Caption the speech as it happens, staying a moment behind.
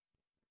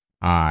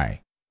Hi,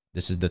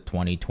 this is the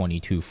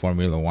 2022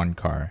 Formula One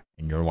car,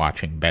 and you're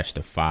watching Best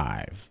of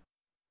Five.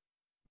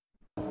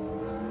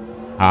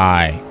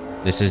 Hi,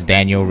 this is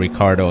Daniel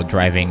Ricciardo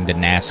driving the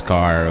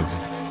NASCAR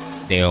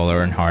of Dale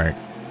Earnhardt,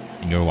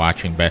 and you're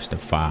watching Best of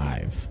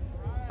Five.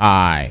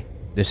 Hi,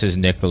 this is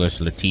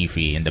Nicholas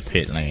Latifi in the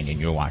pit lane, and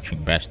you're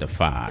watching Best of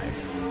Five.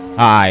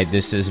 Hi,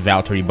 this is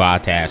Valtteri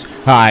Bottas.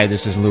 Hi,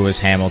 this is Lewis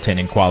Hamilton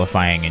in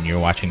qualifying, and you're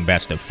watching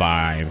Best of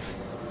Five.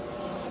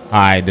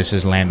 Hi, this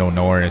is Lando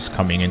Norris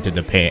coming into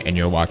the pit, and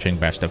you're watching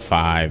Best of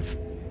Five.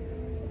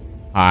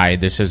 Hi,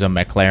 this is a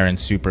McLaren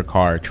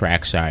supercar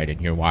trackside, and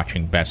you're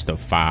watching Best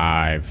of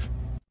Five.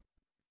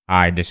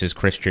 Hi, this is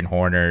Christian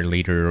Horner,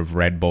 leader of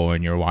Red Bull,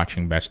 and you're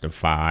watching Best of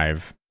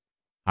Five.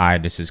 Hi,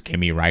 this is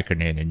Kimi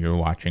Räikkönen, and you're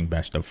watching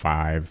Best of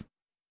Five.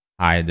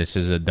 Hi, this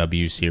is a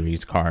W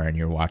Series car, and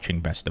you're watching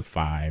Best of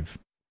Five.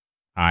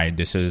 Hi,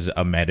 this is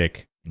a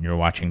medic, and you're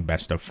watching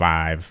Best of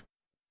Five.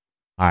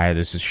 Hi,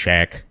 this is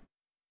Shaq.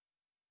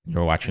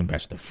 You're watching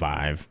Best of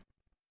Five.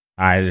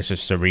 Hi, this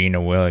is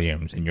Serena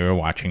Williams, and you're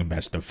watching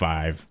Best of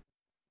Five.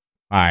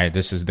 Hi,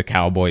 this is the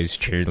Cowboys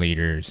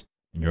cheerleaders,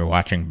 and you're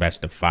watching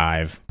Best of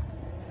Five.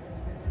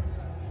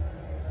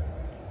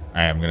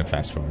 Alright, I'm gonna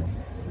fast forward.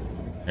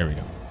 There we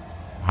go.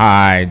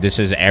 Hi, this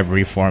is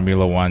every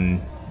Formula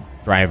One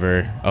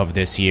driver of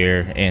this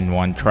year in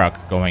one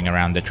truck going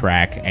around the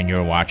track, and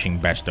you're watching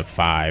Best of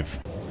Five.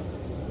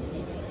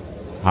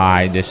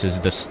 Hi, this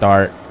is the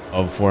start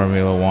of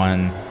Formula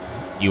One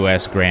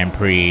US Grand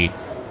Prix,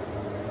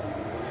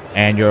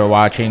 and you're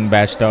watching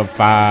Best of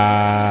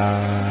Five.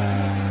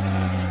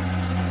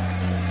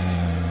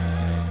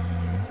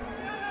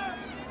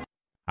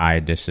 Hi,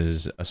 this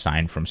is a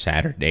sign from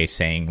Saturday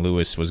saying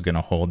Lewis was going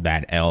to hold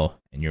that L,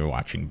 and you're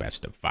watching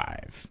Best of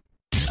Five.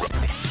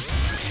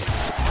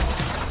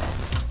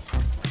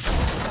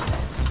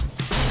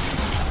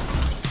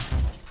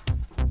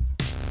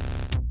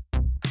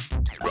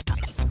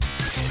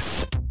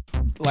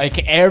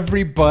 Like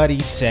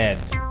everybody said,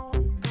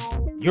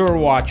 you're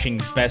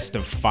watching Best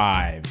of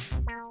Five.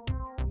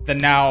 The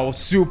now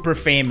super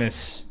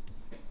famous,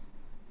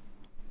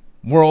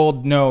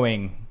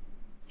 world-knowing,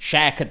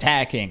 Shaq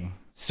attacking,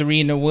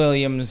 Serena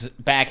Williams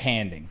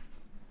backhanding,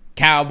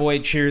 cowboy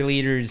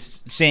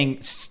cheerleaders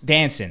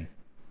dancing.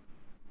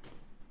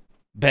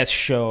 Best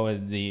show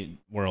in the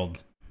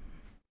world.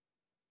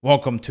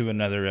 Welcome to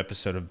another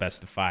episode of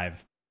Best of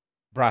Five,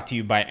 brought to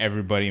you by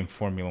everybody in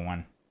Formula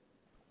One.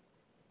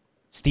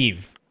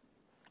 Steve.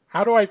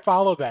 How do I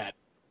follow that?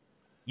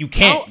 You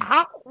can't.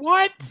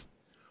 What?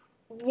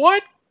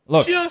 What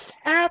Look, just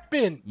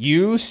happened?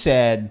 You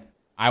said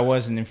I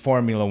wasn't in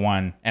Formula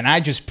One, and I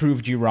just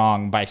proved you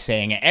wrong by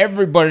saying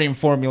everybody in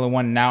Formula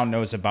One now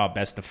knows about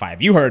Best of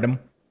Five. You heard him.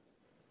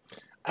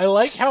 I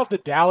like how the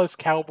Dallas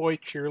Cowboy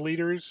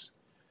cheerleaders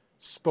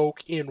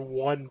spoke in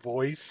one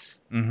voice.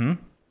 Mm-hmm.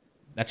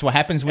 That's what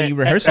happens when you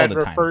rehearse all the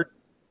time.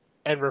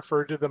 And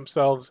referred to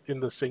themselves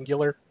in the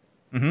singular.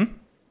 Mm-hmm.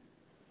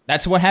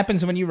 That's what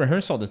happens when you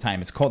rehearse all the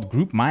time. It's called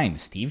group mind,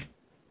 Steve.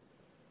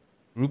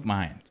 Group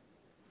mind.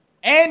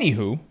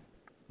 Anywho,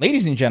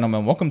 ladies and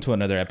gentlemen, welcome to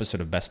another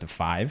episode of Best of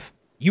Five.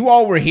 You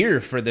all were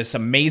here for this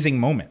amazing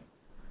moment.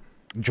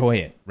 Enjoy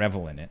it.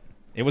 Revel in it.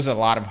 It was a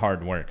lot of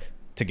hard work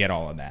to get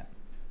all of that.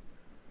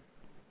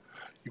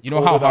 You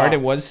know how hard it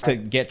was to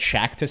get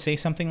Shaq to say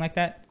something like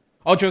that?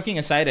 All joking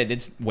aside, I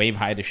did wave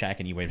hi to Shaq,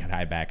 and he waved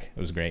hi back. It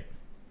was great.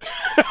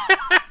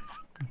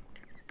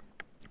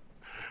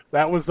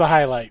 That was the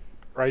highlight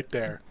right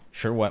there.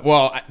 Sure what?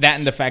 Well, that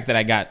and the fact that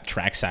I got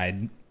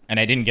trackside and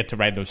I didn't get to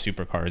ride those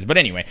supercars. But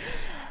anyway,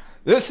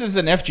 this is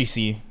an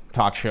FGC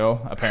talk show,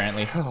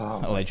 apparently,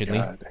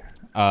 allegedly.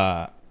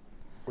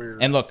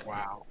 And look,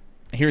 wow.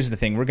 Here's the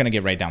thing. We're going to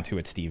get right down to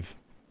it, Steve.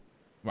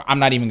 I'm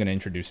not even going to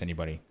introduce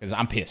anybody because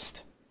I'm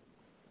pissed.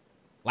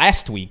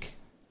 Last week,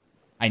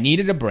 I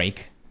needed a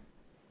break.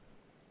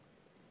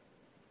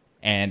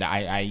 And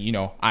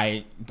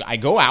I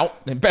go out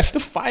and Best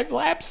of Five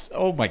laps.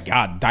 Oh my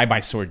God, Die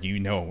by Sword,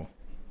 Die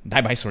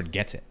by Sword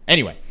gets it.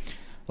 Anyway,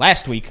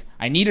 last week,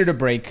 I needed a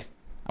break.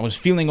 I was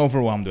feeling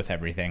overwhelmed with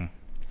everything.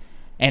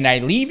 And I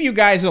leave you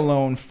guys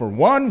alone for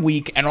 1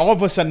 week, and all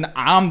of a sudden,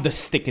 I'm the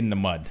stick in the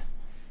mud.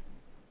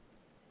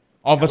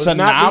 All of a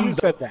sudden, I'm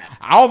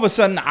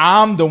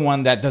the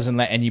one that doesn't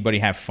let anybody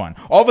have fun.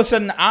 All of a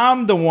sudden,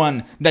 I'm the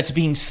one that's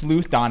being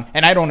sleuthed on,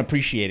 and I don't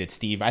appreciate it,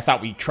 Steve. I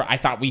thought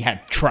we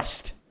had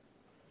trust.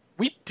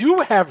 We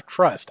do have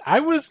trust. I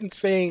wasn't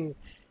saying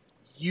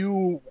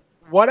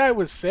what I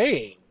was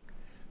saying.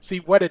 See,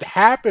 what had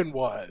happened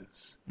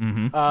was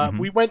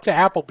we went to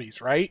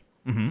Applebee's, right?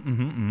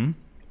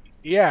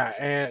 Yeah,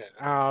 and,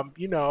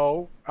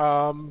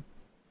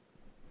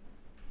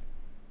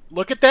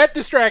 look at that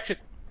distraction.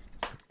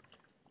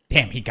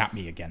 Damn, he got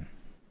me again.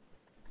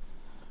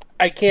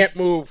 I can't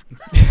move.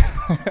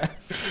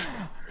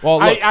 Well,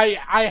 look.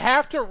 I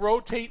have to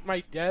rotate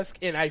my desk,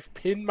 and I've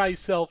pinned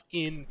myself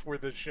in for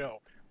the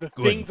show. The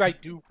Good. Things I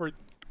do for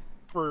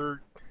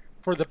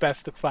the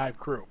Best of Five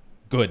crew.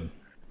 Good.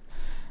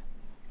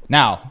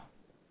 Now,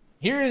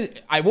 here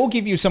I will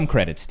give you some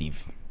credit,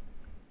 Steve.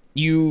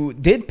 you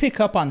did pick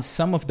up on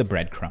some of the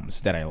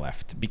breadcrumbs that I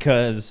left,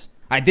 because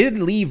I did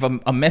leave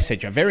a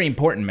message, a very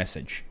important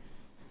message.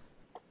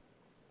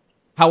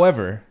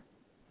 However,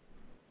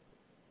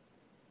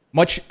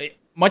 much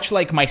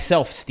like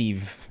myself,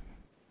 Steve,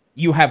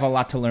 you have a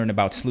lot to learn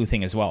about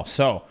sleuthing as well.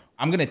 So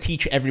I'm going to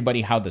teach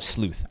everybody how to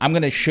sleuth. I'm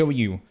going to show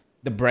you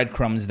the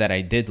breadcrumbs that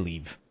I did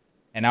leave,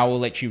 and I will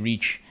let you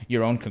reach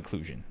your own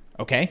conclusion.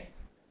 Okay?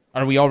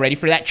 Are we all ready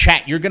for that?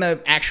 Chat,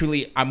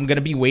 I'm going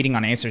to be waiting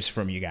on answers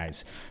from you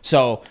guys.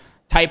 So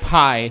type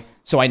hi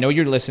so I know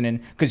you're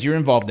listening, because you're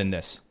involved in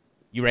this.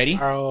 You ready?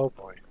 Oh,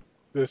 boy.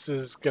 This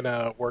is going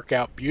to work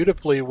out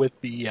beautifully with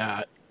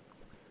the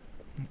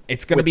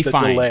it's going to be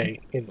fine. Delay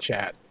in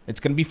chat. It's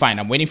going to be fine.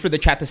 I'm waiting for the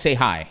chat to say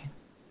hi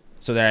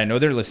so that I know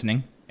they're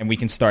listening and we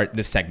can start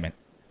this segment.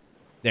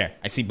 There.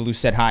 I see Blue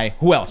said hi.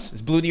 Who else?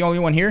 Is Blue the only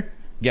one here?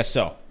 Guess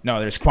so. No,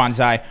 there's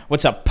Kwanzai.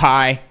 What's up,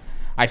 Pi?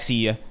 I see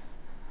you.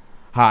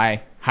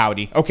 Hi.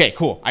 Howdy. Okay,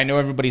 cool. I know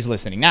everybody's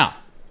listening. Now,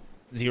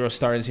 Zero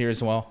Star is here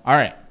as well. All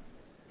right.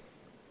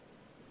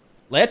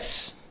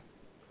 Let's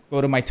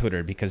go to my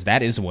Twitter, because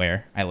that is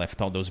where I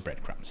left all those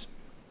breadcrumbs.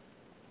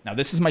 Now,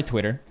 this is my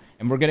Twitter,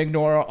 and we're going to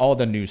ignore all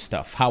the new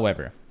stuff.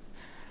 However,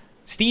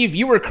 Steve,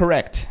 you were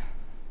correct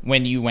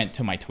when you went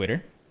to my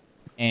Twitter,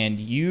 and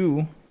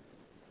you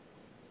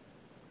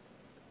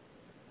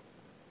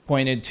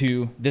pointed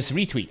to this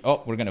retweet.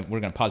 Oh, we're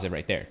gonna pause it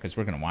right there, because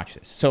we're gonna watch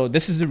this. So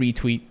this is a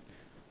retweet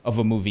of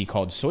a movie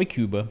called Soy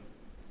Cuba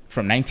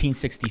from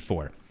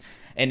 1964,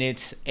 and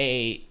it's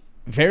a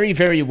very,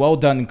 very well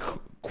done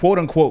quote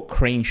unquote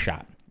crane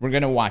shot. We're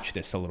gonna watch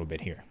this a little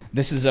bit here.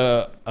 This is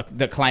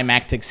the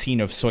climactic scene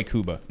of Soy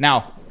Cuba.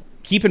 Now,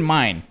 keep in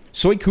mind,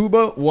 Soy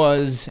Cuba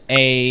was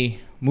a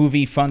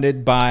movie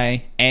funded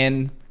by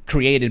and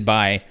created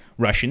by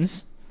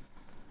Russians,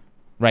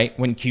 right?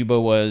 When Cuba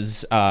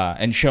was,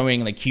 and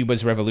showing like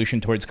Cuba's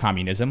revolution towards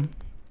communism.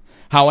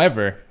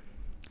 However,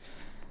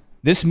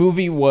 this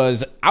movie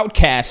was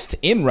outcast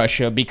in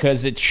Russia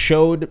because it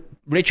showed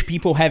rich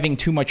people having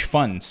too much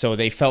fun. So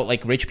they felt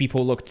like rich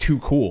people looked too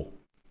cool.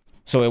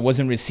 So it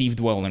wasn't received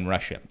well in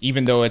Russia,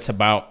 even though it's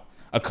about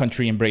a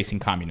country embracing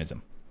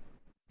communism.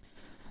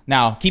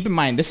 Now, keep in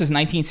mind, this is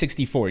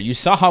 1964. You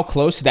saw how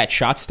close that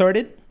shot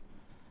started?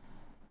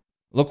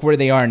 Look where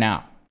they are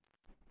now,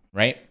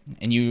 right?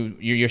 And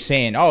you're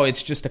saying, oh,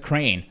 it's just a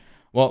crane.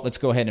 Well, let's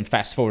go ahead and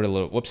fast forward a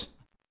little. Whoops.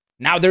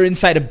 Now they're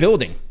inside a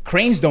building.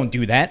 Cranes don't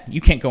do that. You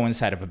can't go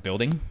inside of a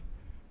building.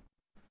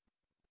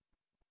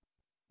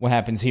 What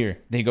happens here?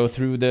 They go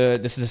through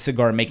this is a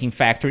cigar making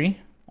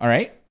factory. All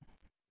right.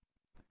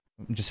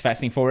 I'm just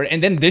fasting forward.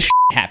 And then this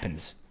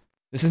happens.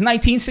 This is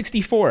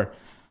 1964.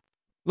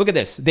 Look at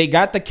this. They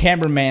got the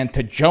cameraman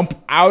to jump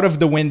out of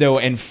the window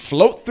and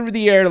float through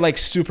the air like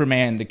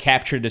Superman to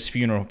capture this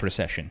funeral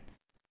procession.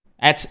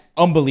 That's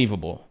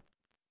unbelievable.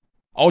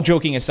 All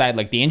joking aside,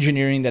 like the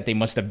engineering that they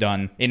must have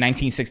done in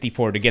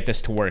 1964 to get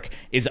this to work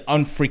is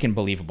unfreaking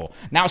believable.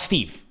 Now,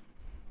 Steve,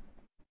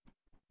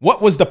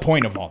 what was the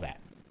point of all that?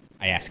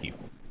 I ask you.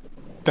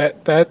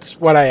 That's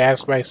what I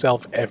ask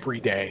myself every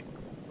day.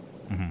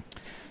 Mm-hmm.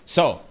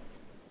 So,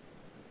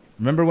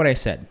 remember what I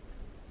said.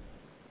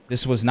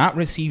 This was not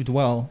received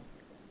well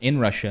in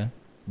Russia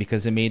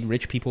because it made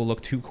rich people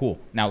look too cool.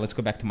 Now, let's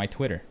go back to my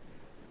Twitter.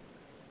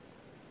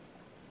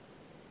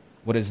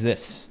 What does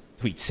this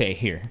tweet say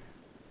here?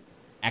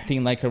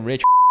 Acting like a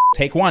rich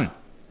take one.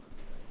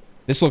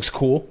 This looks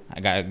cool. I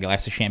got a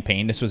glass of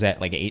champagne. This was at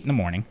like 8 in the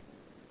morning.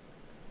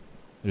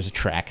 There's a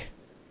track.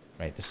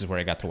 Right, this is where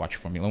I got to watch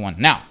Formula One.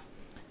 Now,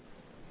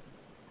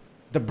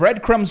 the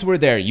breadcrumbs were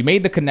there. You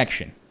made the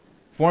connection.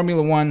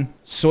 Formula One,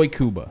 Soy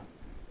Cuba.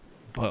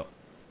 But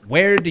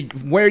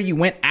where you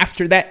went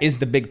after that is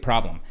the big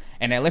problem.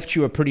 And I left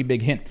you a pretty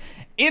big hint.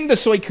 In the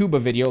Soy Cuba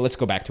video, let's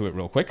go back to it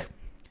real quick.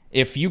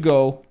 If you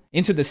go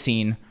into the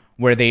scene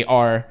where they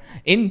are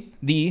in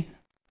the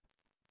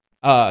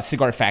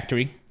cigar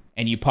factory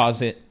and you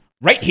pause it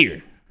right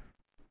here,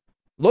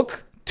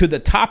 look to the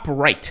top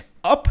right,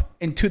 up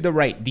and to the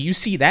right. Do you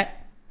see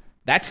that?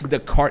 That's the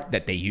cart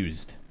that they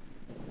used.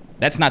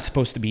 That's not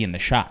supposed to be in the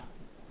shot,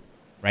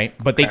 right?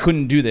 But they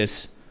couldn't do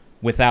this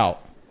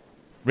without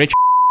Rich.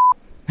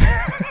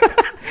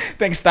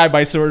 Thanks, Die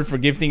by Sword, for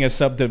gifting a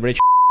sub to Rich.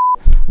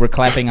 We're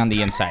clapping on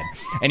the inside.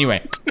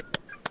 Anyway,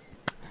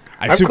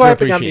 I'm super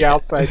clapping on the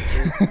outside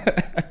too.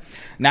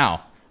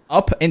 Now,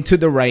 up and to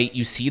the right,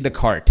 you see the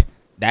cart.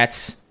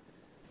 That's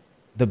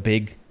the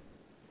big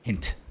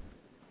hint.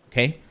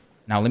 Okay?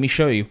 Now, let me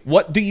show you.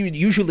 What do you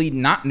usually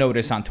not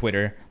notice on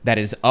Twitter that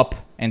is up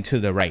and to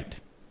the right,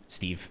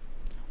 Steve?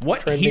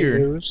 What Trending here?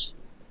 News.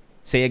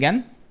 Say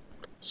again?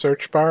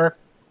 Search bar.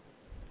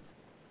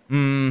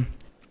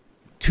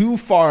 Too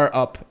far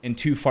up and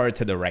too far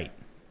to the right.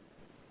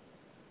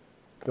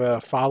 The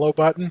follow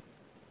button.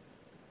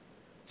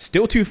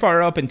 Still too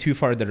far up and too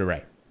far to the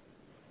right.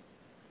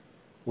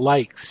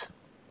 Likes.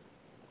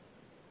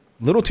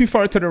 Little too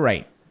far to the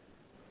right.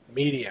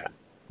 Media.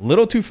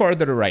 Little too far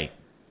to the right.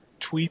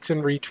 Tweets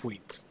and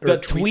retweets.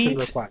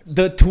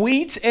 The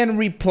tweets and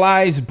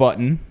replies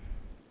button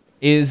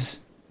is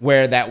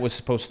where that was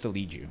supposed to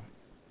lead you.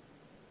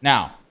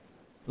 Now,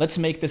 let's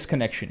make this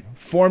connection.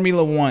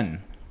 Formula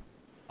One,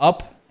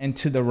 up and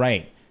to the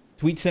right,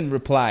 tweets and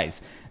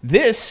replies.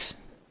 This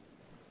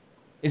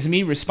is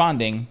me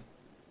responding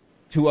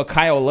to a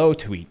Kyle Lowe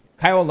tweet.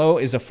 Kyle Lowe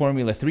is a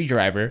Formula 3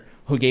 driver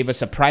who gave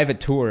us a private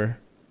tour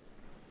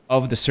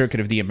of the Circuit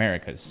of the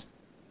Americas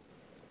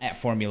at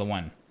Formula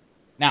One.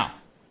 Now,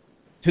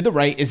 to the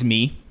right is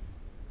me.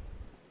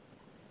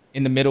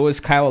 In the middle is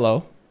Kyle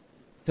Lowe.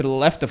 To the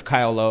left of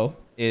Kyle Lowe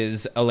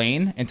is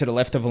Elaine, and to the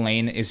left of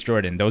Elaine is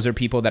Jordan. Those are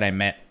people that I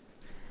met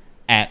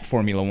at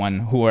Formula One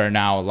who are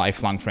now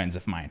lifelong friends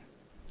of mine.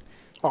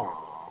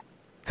 Aww.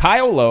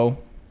 Kyle Lowe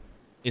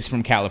is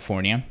from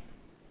California.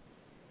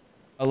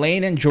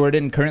 Elaine and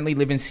Jordan currently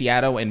live in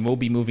Seattle and will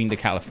be moving to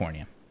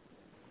California.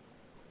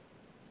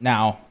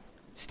 Now,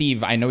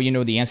 Steve, I know you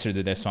know the answer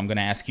to this, so I'm going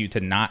to ask you to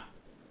not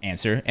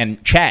answer.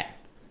 And chat,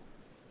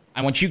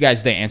 I want you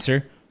guys to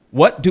answer.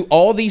 What do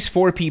all these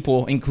four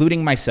people,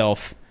 including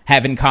myself,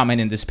 have in common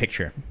in this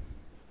picture?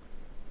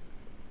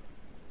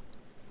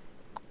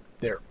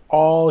 They're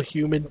all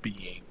human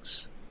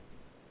beings.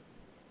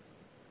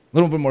 A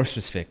little bit more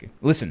specific.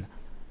 Listen,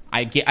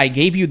 I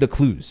gave you the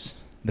clues.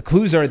 The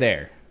clues are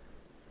there.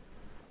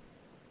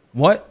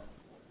 What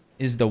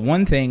is the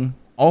one thing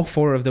all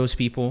four of those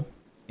people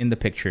in the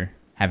picture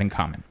have in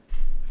common?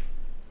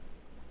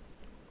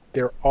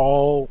 They're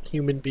all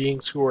human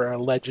beings who are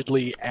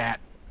allegedly at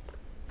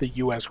the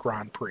U.S.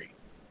 Grand Prix.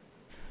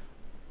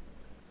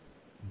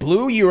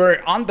 Blue, you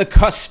are on the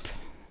cusp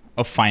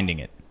of finding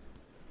it.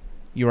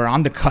 You are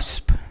on the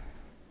cusp.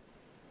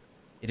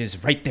 It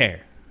is right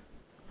there.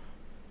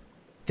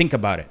 Think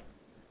about it.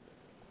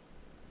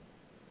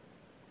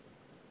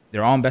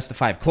 They're all in best of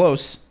five.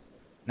 Close.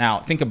 Now,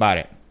 think about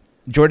it.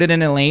 Jordan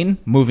and Elaine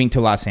moving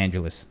to Los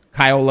Angeles.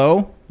 Kyle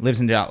Lowe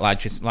lives in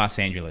Los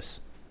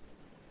Angeles.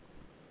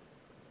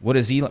 Where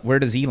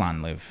does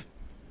Elon live?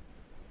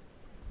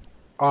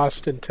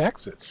 Austin,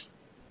 Texas.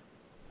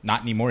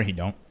 Not anymore, he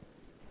don't.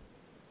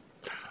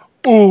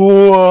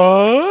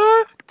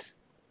 What?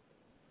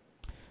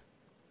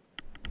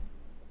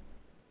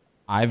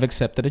 I've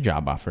accepted a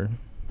job offer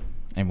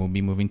and will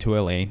be moving to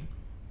LA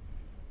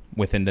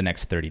within the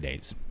next 30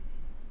 days.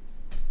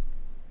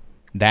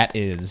 That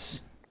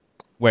is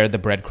where the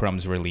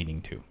breadcrumbs were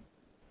leading to.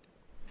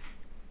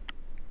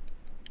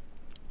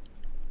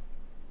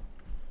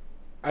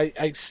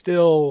 I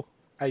still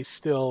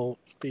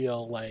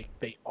feel like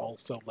they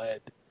also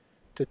led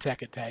to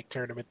Tekken Tag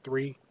Tournament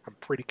 3. I'm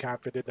pretty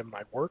confident in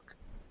my work.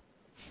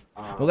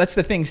 Well, that's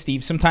the thing,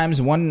 Steve.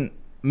 Sometimes one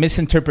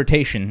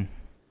misinterpretation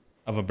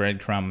of a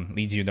breadcrumb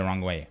leads you the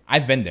wrong way.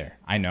 I've been there.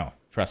 I know.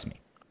 Trust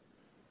me.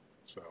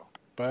 So,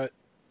 but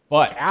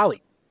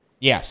Cali.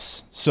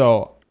 Yes.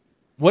 So,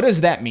 what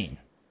does that mean?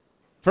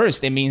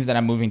 First, it means that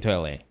I'm moving to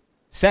LA.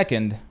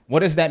 Second,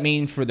 what does that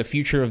mean for the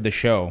future of the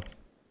show?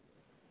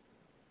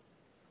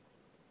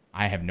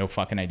 I have no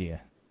fucking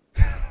idea.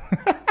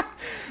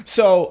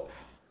 So,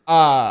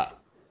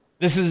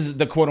 this is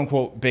the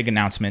quote-unquote big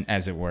announcement,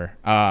 as it were.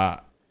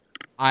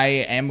 I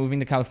am moving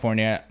to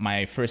California.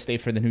 My first day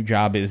for the new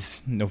job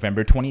is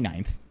November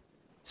 29th.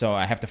 So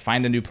I have to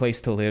find a new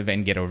place to live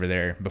and get over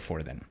there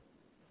before then.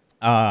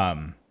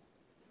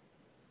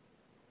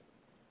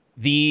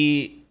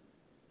 The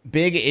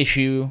big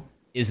issue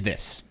is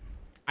this.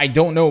 I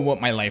don't know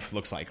what my life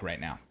looks like right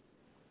now.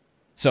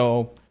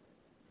 So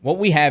what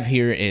we have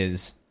here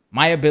is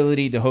my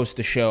ability to host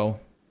a show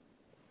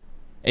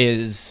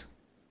is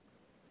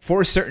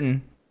for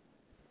certain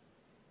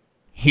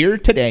here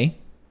today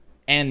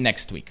and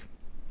next week.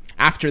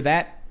 After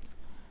that,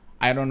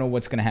 I don't know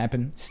what's going to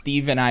happen.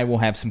 Steve and I will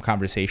have some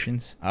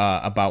conversations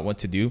about what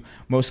to do,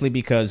 mostly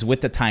because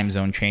with the time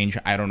zone change,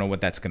 I don't know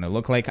what that's going to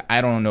look like.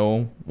 I don't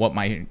know what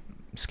my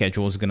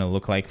schedule is going to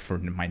look like for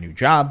my new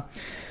job.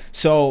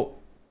 So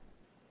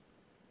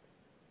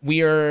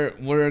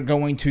we're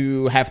going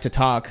to have to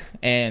talk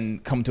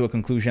and come to a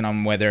conclusion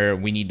on whether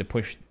we need to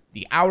push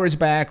the hours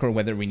back or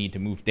whether we need to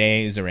move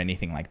days or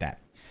anything like that.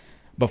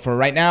 But for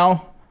right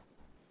now,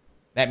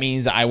 that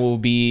means I will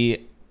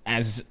be,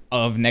 as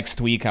of next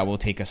week, I will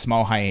take a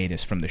small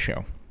hiatus from the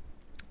show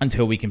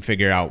until we can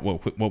figure out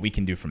what we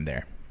can do from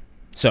there.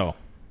 So,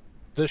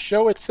 the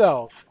show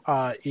itself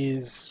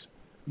is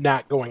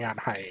not going on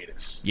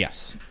hiatus.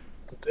 Yes.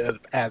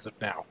 As of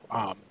now.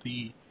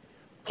 The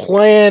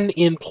plan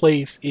in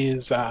place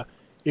is,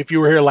 if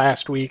you were here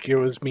last week, it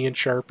was me and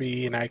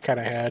Sharpie, and I kind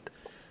of had,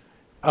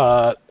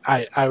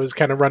 I was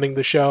kind of running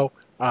the show.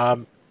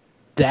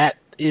 That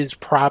is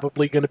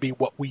probably going to be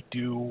what we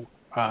do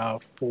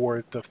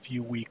for the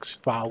few weeks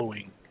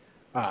following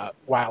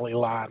while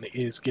Elon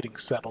is getting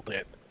settled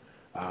in.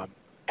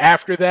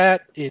 After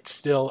that, it's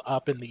still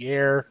up in the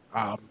air.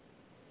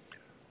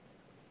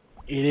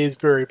 It is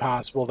very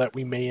possible that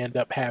we may end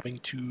up having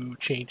to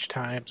change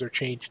times or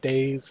change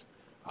days.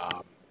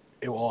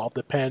 It will all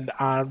depend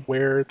on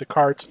where the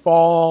cards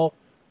fall,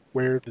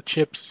 where the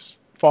chips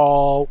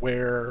fall,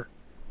 where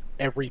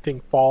everything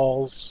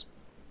falls.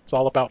 It's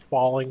all about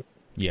falling.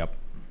 Yep.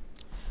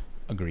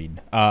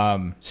 Agreed.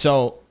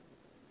 So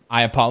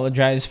I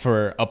apologize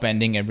for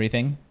upending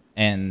everything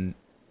and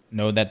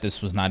know that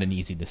this was not an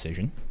easy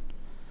decision,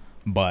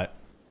 but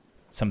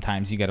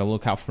sometimes you got to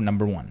look out for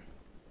number one,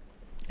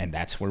 and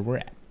that's where we're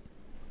at.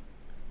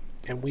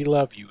 And we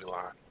love you,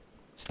 Elon.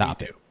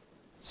 Stop it.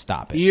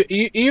 Stop it.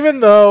 Even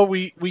though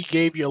we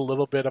gave you a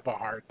little bit of a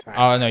hard time.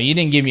 Oh, no, you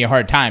didn't give me a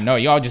hard time. No,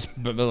 y'all just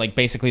like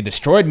basically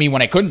destroyed me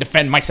when I couldn't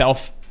defend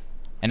myself.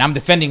 And I'm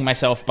defending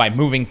myself by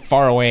moving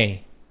far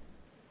away.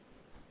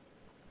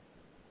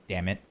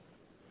 Damn it.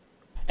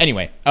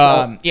 Anyway,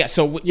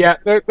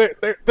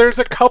 there's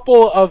a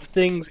couple of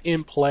things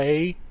in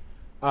play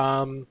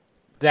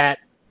that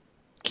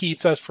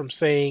keeps us from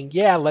saying,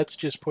 yeah, let's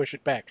just push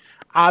it back.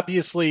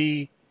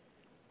 Obviously,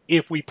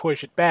 if we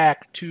push it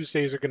back,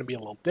 Tuesdays are going to be a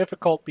little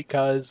difficult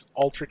because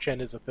Ultra Chen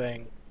is a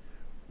thing.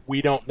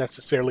 We don't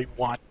necessarily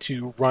want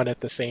to run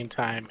at the same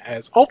time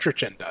as Ultra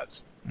Chen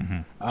does.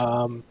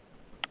 Mm-hmm.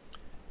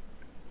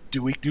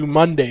 Do we do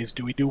Mondays?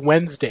 Do we do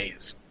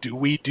Wednesdays? Do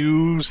we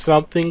do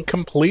something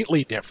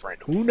completely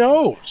different? Who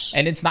knows?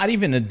 And it's not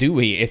even a do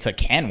we, it's a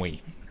can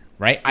we,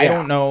 right? Yeah. I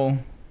don't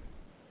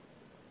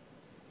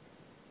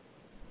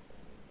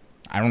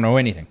know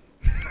anything.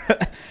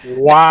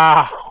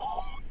 Wow.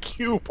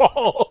 Cue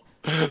ball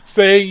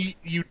saying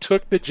you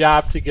took the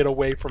job to get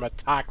away from a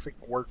toxic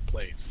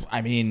workplace. I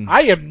mean,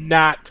 I am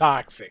not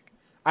toxic.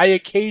 I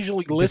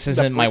occasionally listen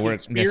to This isn't my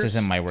workplace.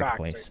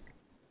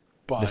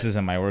 This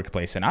isn't my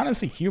workplace. And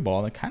honestly, cue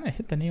ball, that kind of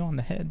hit the nail on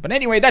the head. But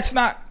anyway, that's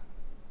not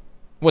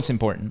what's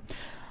important.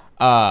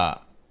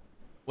 What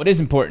is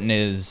important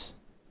is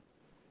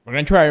we're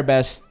going to try our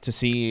best to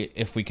see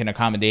if we can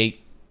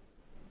accommodate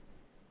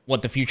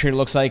what the future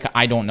looks like.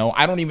 I don't know.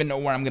 I don't even know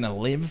where I'm going to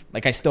live.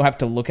 Like, I still have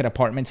to look at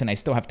apartments and I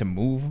still have to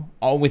move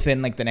all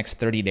within like the next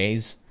 30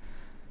 days.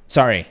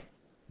 Sorry,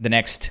 the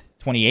next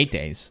 28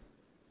 days.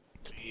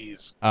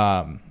 Jeez.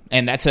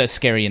 And that's a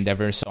scary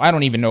endeavor. So I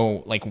don't even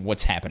know like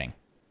what's happening,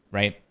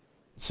 right?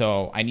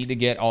 So I need to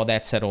get all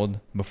that settled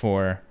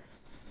before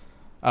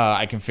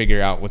I can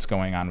figure out what's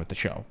going on with the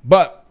show.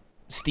 But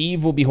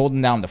Steve will be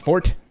holding down the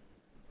fort.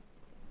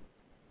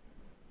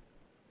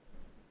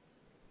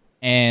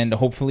 And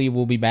hopefully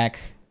we'll be back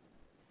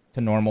to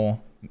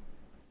normal.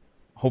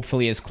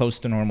 Hopefully as close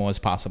to normal as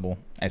possible,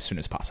 as soon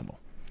as possible.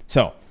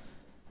 So.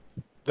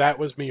 That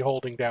was me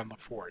holding down the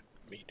fort.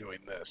 Me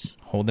doing this.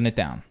 Holding it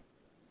down.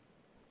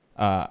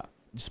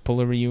 Just pull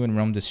over you and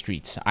roam the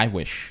streets. I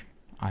wish.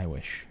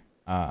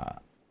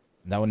 That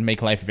would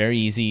make life very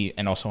easy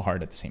and also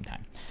hard at the same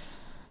time.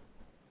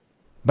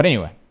 But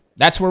anyway,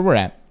 that's where we're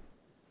at.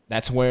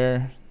 That's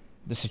where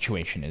the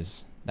situation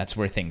is. That's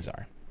where things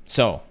are.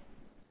 So.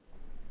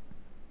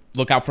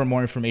 Look out for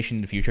more information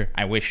in the future.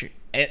 I wish.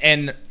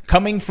 And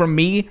coming from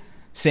me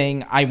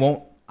saying I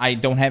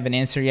don't have an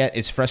answer yet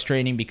is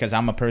frustrating because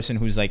I'm a person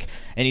who's like,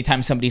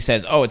 anytime somebody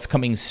says, oh, it's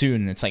coming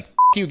soon, it's like,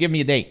 you, give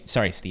me a date.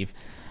 Sorry, Steve.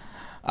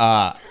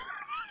 You're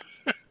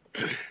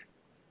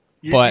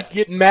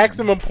getting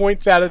maximum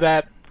points out of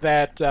that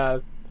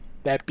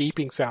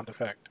beeping sound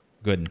effect.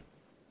 Good.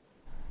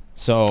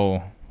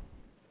 So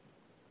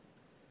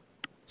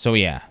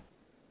yeah,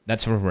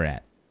 that's where we're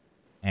at.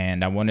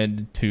 And I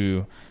wanted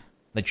to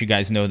let you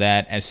guys know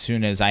that as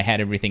soon as I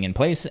had everything in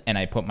place, and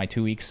I put my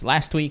 2 weeks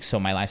last week, so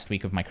my last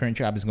week of my current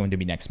job is going to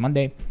be next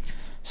Monday.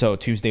 So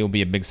Tuesday will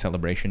be a big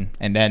celebration,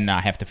 and then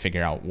I have to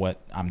figure out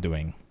what I'm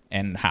doing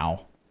and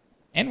how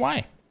and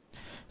why.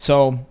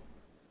 So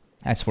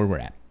that's where we're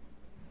at.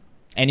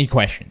 Any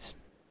questions?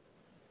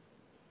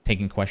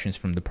 Taking questions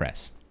from the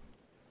press.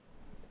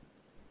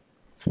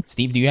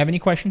 Steve, do you have any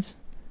questions?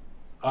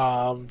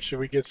 Should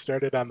we get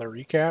started on the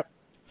recap?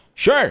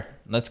 Sure.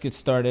 Let's get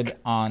started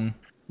on...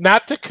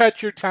 Not to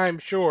cut your time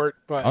short,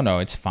 but... Oh, no,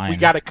 it's fine. We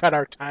got to cut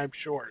our time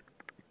short.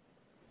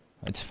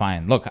 It's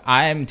fine. Look,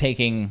 I'm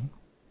taking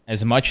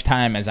as much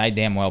time as I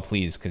damn well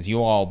please, because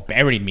you all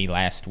buried me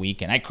last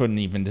week, and I couldn't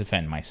even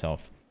defend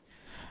myself.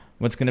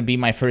 What's going to be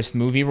my first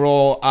movie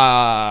role?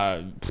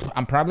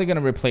 I'm probably going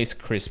to replace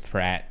Chris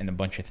Pratt in a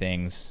bunch of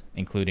things,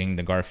 including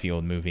the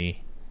Garfield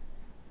movie.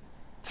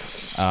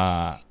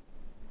 And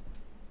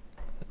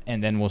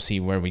then we'll see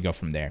where we go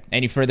from there.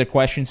 Any further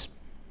questions?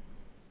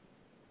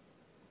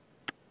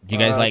 Do you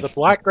guys like... The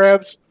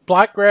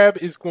Black Grab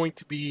is going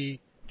to be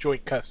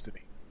joint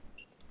custody.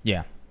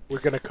 Yeah. We're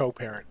going to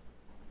co-parent.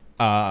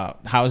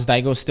 How's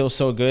Daigo still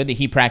so good?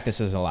 He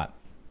practices a lot.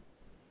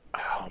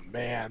 Oh,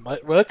 man.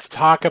 Let's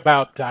talk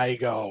about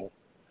Daigo.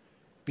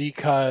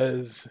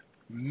 Because,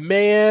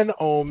 man,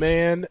 oh,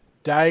 man,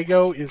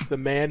 Daigo is the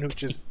man who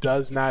just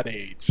does not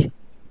age.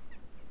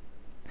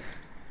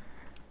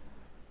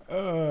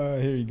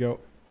 Here you go.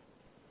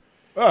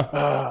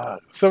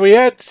 So we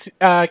had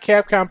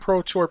Capcom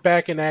Pro Tour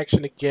back in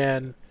action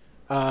again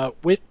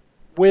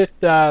with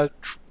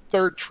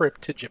third trip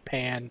to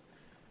Japan.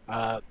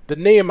 The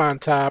name on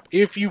top,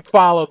 if you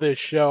follow this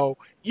show,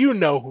 you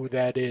know who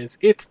that is.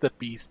 It's the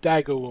Beast,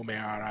 Daigo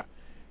Umehara,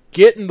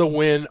 getting the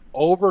win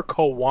over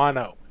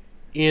Kawano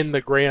in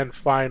the grand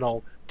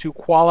final to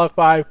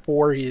qualify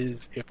for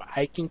his, if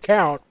I can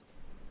count,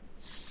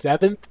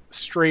 7th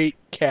straight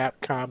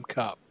Capcom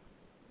Cup.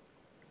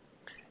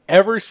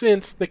 Ever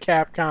since the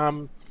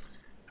Capcom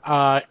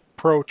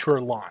Pro Tour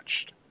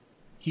launched.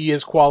 He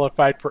is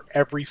qualified for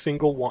every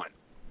single one.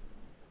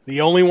 The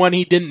only one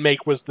he didn't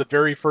make was the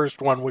very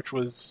first one, which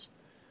was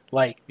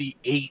like the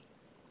 8.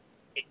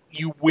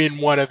 You win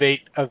one of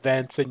 8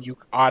 events and you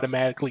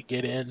automatically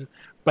get in,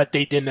 but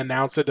they didn't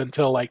announce it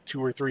until like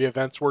 2 or 3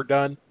 events were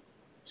done.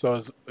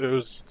 So it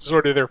was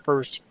sort of their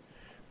first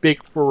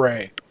big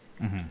foray.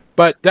 Mm-hmm.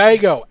 But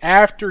Daigo,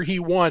 after he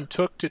won,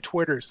 took to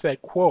Twitter,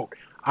 said, quote,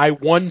 "I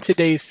won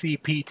today's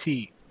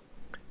CPT.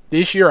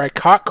 This year I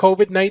caught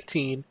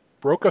COVID-19,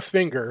 broke a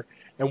finger,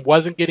 and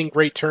wasn't getting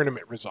great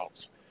tournament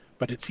results.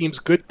 But it seems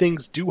good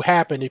things do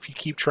happen if you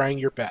keep trying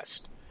your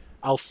best.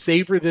 I'll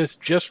savor this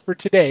just for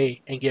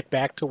today and get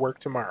back to work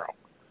tomorrow.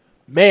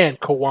 Man,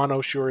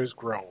 Kawano sure has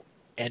grown."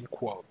 End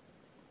quote.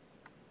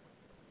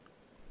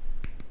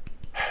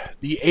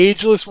 The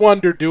Ageless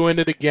Wonder doing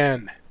it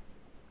again.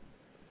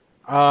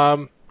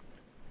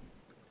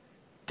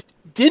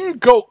 Didn't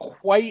go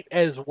quite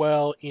as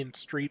well in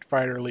Street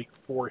Fighter League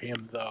for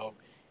him, though.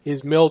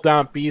 His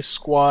Mildon Beast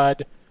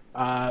squad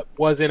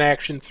was in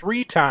action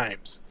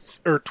twice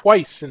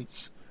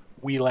since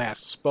we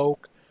last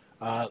spoke.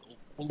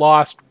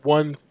 Lost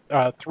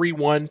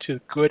 3-1 to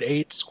Good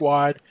 8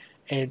 squad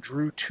and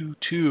drew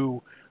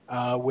 2-2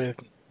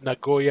 with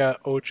Nagoya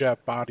Oja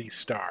Body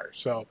Star.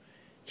 So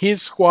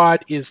his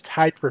squad is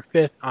tied for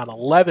 5th on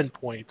 11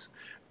 points.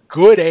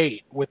 Good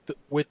 8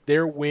 with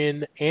their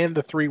win and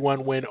the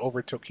 3-1 win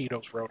over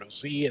Tokido's Roto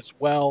Z as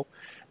well.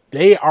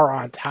 They are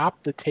on top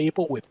of the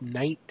table with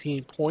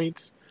 19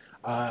 points.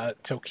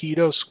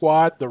 Tokido's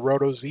squad, the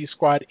Roto Z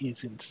squad,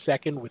 is in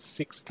 2nd with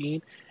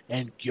 16.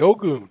 And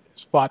Gyogun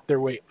has fought their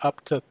way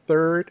up to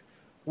 3rd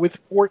with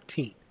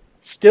 14.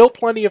 Still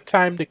plenty of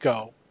time to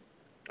go.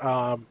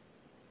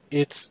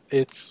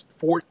 It's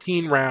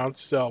 14 rounds,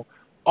 so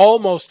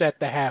almost at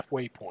the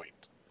halfway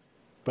point.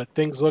 But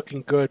things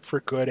looking good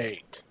for Good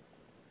 8.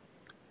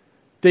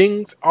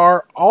 Things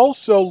are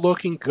also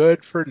looking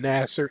good for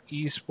Nasser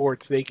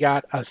Esports. They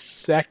got a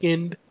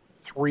second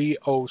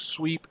 3-0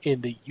 sweep in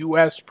the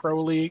U.S.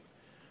 Pro League,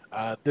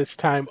 this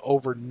time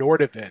over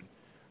Nordavind.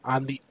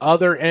 On the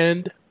other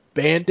end,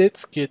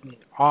 Bandits getting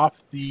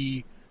off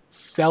the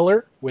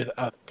cellar with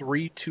a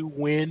 3-2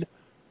 win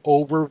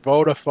over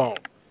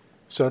Vodafone.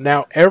 So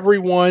now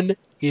everyone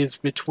is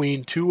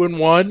between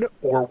 2-1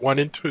 or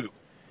 1-2.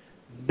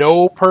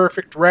 No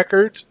perfect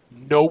records,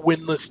 no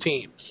winless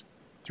teams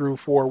through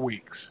 4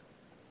 weeks.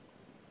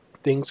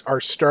 Things are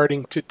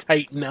starting to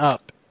tighten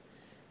up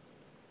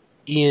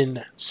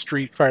in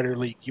Street Fighter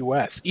League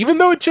US, even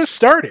though it just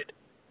started.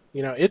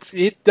 You know,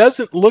 it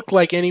doesn't look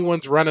like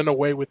anyone's running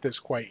away with this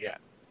quite yet.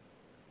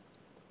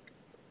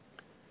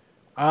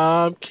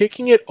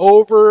 Kicking it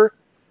over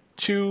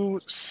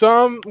to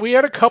we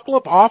had a couple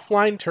of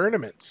offline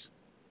tournaments.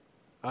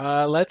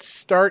 Let's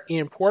start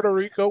in Puerto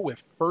Rico with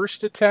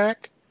First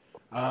Attack.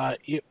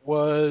 It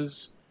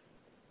was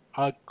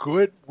a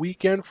good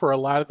weekend for a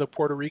lot of the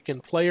Puerto Rican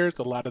players,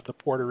 a lot of the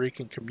Puerto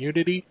Rican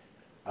community.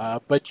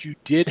 But you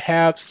did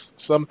have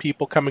some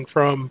people coming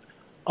from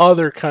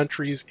other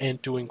countries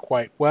and doing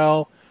quite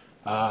well.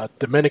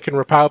 Dominican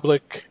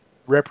Republic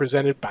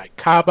represented by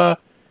Kaba.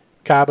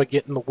 Kaba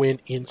getting the win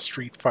in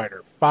Street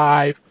Fighter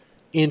V.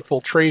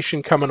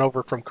 Infiltration coming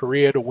over from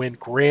Korea to win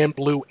Grand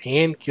Blue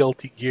and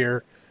Guilty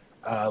Gear.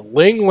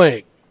 Ling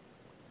Ling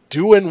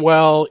doing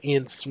well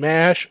in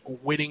Smash,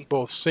 winning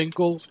both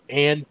singles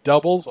and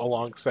doubles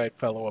alongside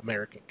fellow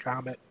American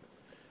Comet.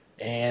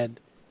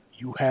 And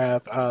you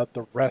have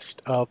the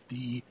rest of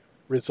the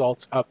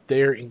results up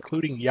there,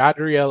 including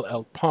Yadriel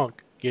El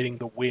Punk getting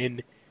the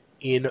win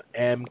in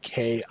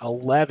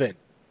MK11.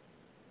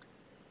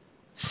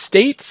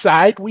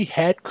 Stateside, we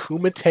had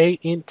Kumite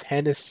in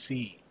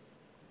Tennessee.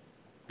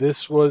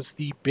 This was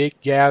the big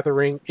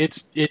gathering.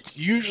 It's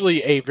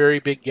usually a very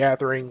big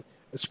gathering,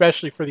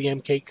 especially for the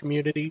MK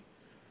community.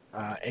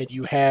 And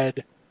you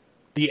had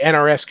the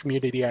NRS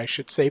community, I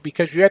should say,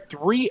 because you had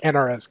 3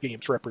 NRS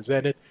games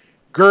represented.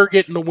 Gur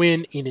getting the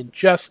win in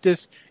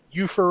Injustice,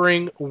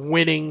 Euphoring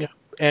winning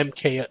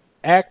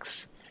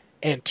MKX,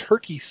 and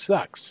Turkey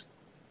Sucks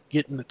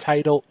getting the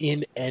title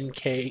in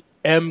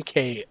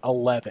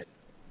MK11.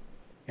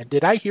 And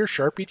did I hear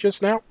Sharpie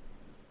just now?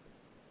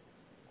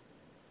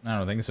 I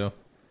don't think so.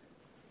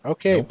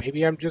 Okay, nope.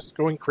 Maybe I'm just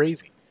going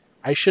crazy.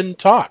 I shouldn't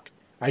talk.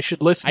 I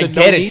should listen to I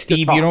get it,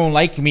 Steve. You don't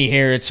like me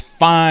here. It's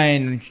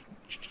fine.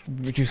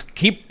 Just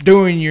keep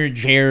doing your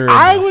Jared.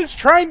 I was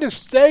trying to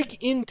seg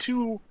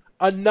into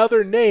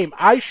another name.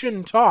 I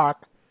shouldn't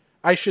talk.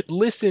 I should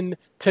listen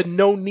to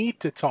No Need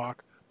to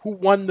Talk, who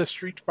won the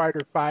Street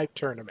Fighter V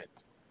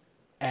tournament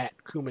at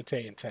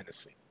Kumite in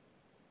Tennessee.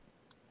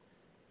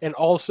 And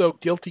also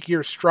Guilty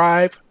Gear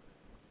Strive,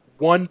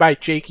 won by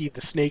Jakey the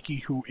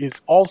Snakey, who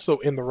is also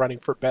in the running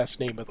for Best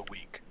Name of the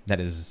Week. That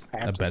is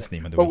the best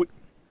name of the week.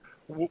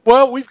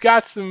 Well, we've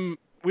got some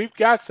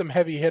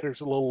heavy hitters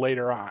a little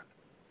later on.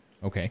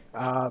 Okay.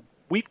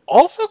 We've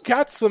also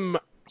got some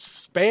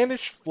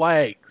Spanish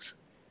flags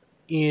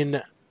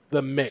in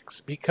the mix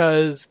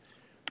because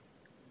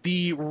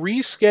the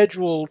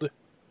rescheduled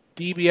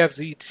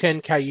DBFZ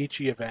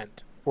Tenkaichi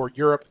event for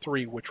Europe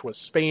 3, which was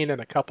Spain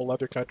and a couple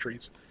other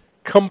countries,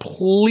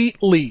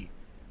 completely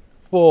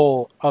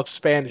full of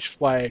Spanish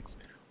flags,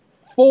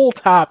 full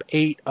top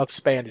 8 of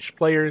Spanish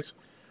players.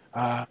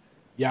 Yaorcas,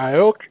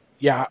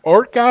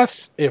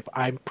 if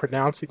I'm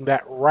pronouncing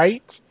that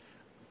right,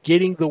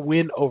 getting the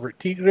win over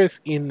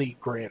Tigres in the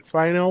grand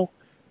final.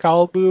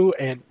 Calbu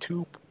and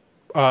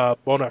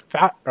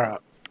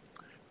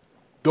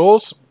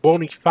Dos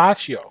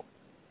Bonifacio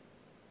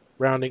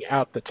rounding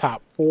out the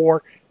top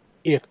 4.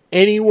 If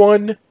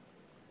anyone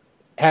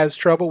has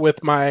trouble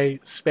with my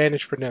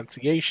Spanish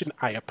pronunciation,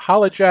 I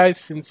apologize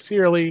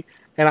sincerely,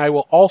 and I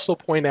will also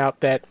point out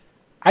that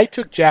I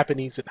took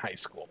Japanese in high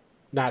school,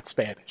 not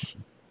Spanish.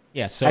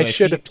 Yeah, so I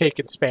should have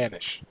taken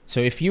Spanish. So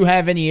if you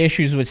have any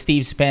issues with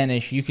Steve's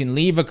Spanish, you can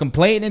leave a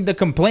complaint in the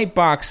complaint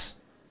box.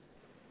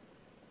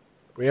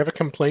 We have a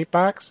complaint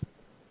box?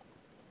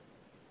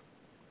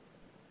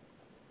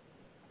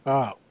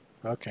 Oh,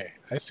 okay.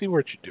 I see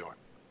what you're doing.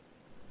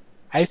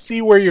 I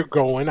see where you're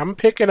going. I'm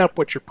picking up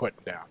what you're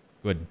putting down.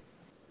 Good.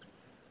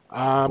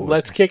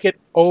 Let's kick it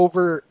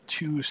over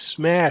to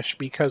Smash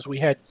because we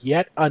had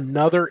yet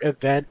another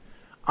event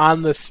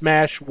on the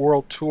Smash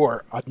World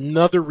Tour,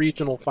 another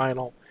regional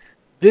final.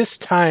 This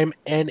time,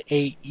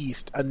 NA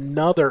East,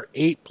 another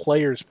 8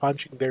 players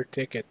punching their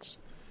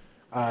tickets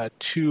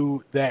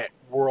to that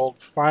World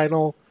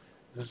Final.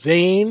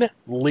 Zane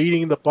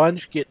leading the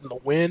bunch, getting the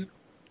win.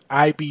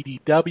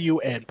 IBDW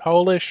and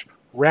Polish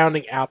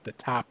rounding out the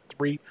top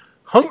 3.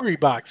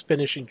 Hungrybox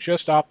finishing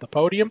just off the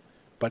podium,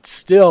 but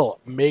still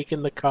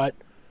making the cut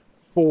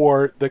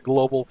for the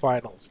global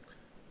finals.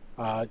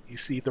 You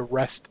see the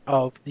rest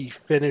of the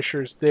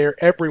finishers there.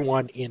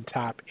 Everyone in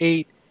top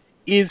 8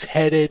 is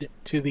headed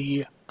to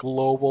the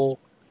global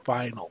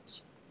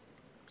finals.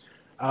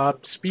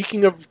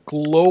 Speaking of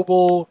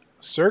global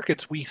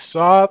circuits, we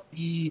saw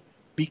the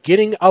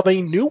beginning of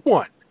a new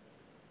one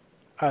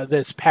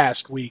this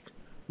past week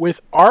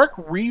with Arc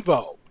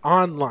Revo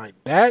Online.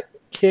 That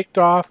kicked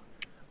off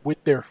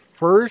with their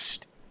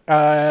first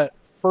online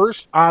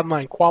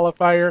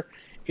qualifier.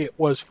 It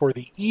was for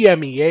the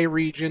EMEA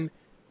region,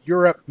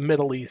 Europe,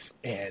 Middle East,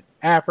 and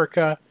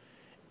Africa.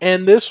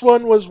 And this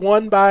one was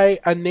won by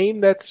a name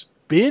that's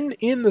been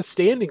in the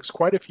standings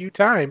quite a few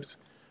times,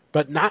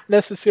 but not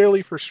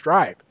necessarily for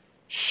Stripe.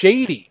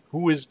 Shady,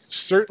 who is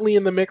certainly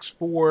in the mix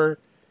for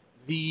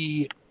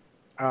the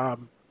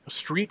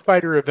Street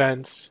Fighter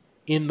events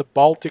in the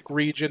Baltic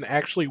region,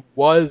 actually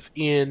was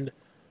in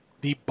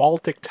the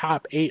Baltic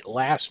top 8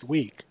 last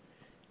week,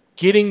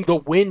 getting the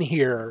win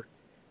here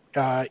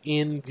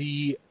in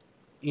the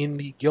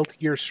Guilty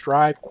Gear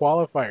Strive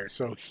qualifier.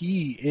 So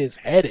he is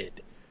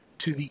headed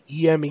to the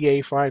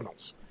EMEA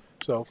finals.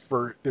 So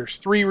there's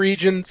 3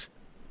 regions,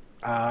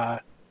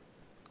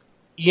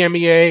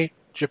 EMEA,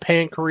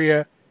 Japan,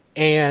 Korea,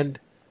 and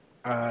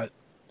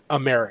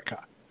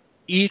America.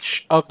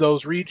 Each of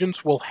those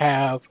regions will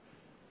have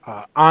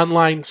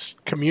online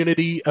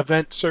community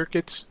event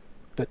circuits.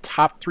 The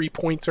top 3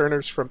 points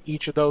earners from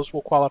each of those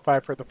will qualify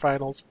for the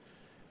finals.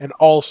 And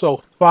also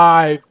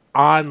 5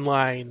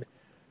 online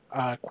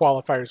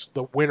qualifiers.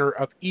 The winner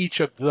of each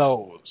of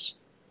those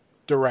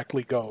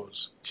directly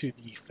goes to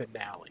the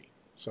finale.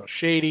 So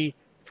Shady,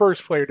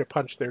 first player to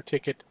punch their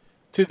ticket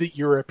to the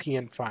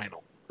European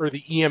final. Or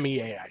the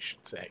EMEA, I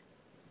should say.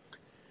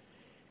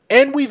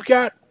 And we've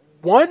got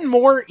one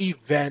more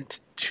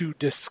event to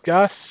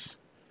discuss,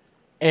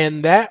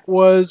 and that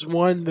was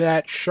one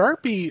that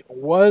Sharpie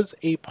was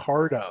a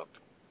part of.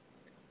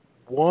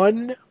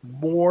 One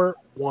more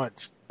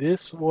once.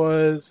 This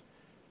was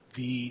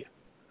the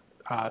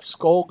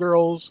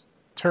Skullgirls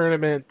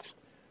tournament.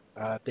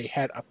 They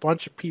had a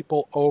bunch of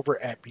people over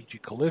at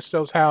BG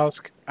Callisto's house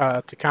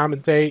to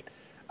commentate.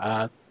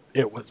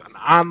 It was an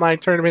online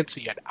tournament,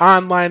 so you had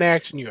online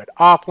action, you had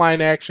offline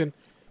action.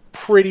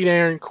 Pretty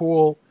darn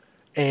cool.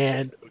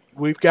 And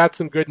we've got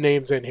some good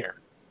names in here.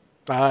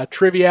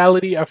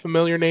 Triviality, a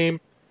familiar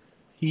name.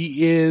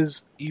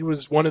 He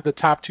was one of the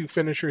top 2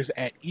 finishers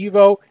at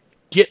EVO,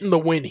 getting the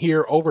win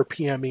here over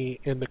PME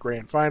in the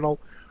grand final.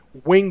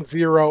 Wing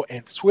Zero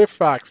and Swift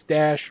Fox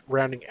Dash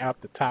rounding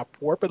out the top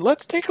 4. But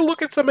let's take a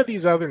look at some of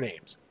these other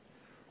names.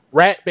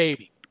 Rat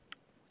Baby,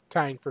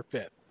 tying for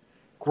 5th.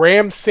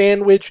 Graham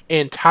Sandwich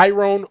and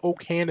Tyrone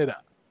O'Canada,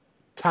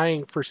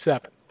 tying for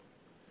 7th.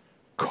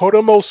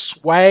 Kodomo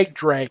Swag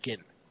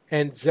Dragon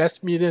and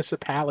Zest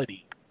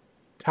Municipality,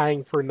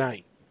 tying for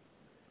 9th.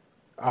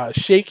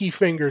 Shaky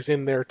Fingers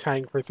in there,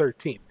 tying for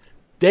 13th.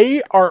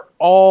 They are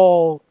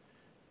all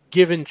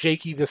giving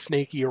Jakey the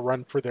Snakey a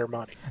run for their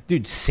money.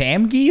 Dude,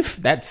 Sam Geef?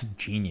 That's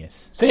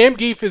genius. Sam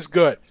Geef is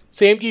good.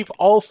 Sam Geef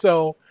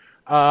also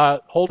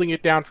holding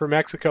it down for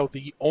Mexico,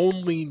 the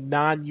only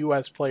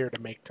non-U.S. player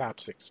to make top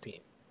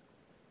 16.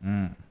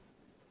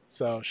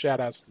 So,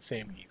 shout-outs to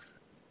Sam Geef.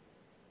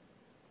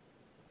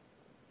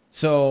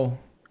 So,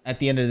 at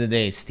the end of the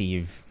day,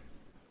 Steve,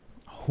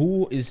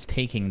 who is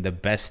taking the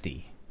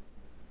bestie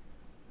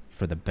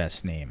for the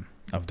best name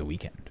of the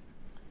weekend?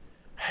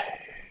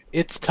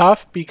 It's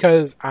tough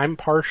because I'm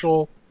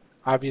partial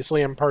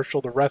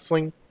to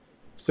wrestling.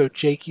 So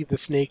Jakey the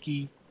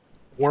Snakey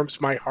warms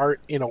my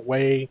heart in a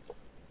way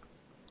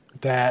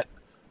that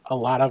a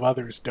lot of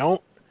others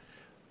don't.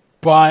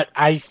 But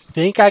I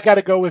think I got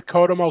to go with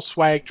Kodomo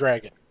Swag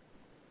Dragon.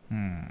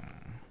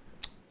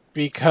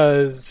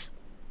 Because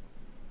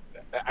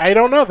I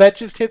don't know, that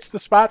just hits the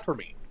spot for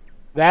me.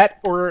 That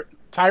or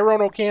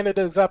Tyrone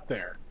Canada is up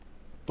there,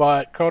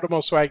 but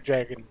Kodomo Swag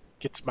Dragon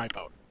gets my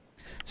vote.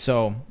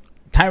 So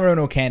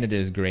Tyrone Canada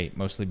is great,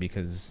 mostly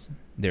because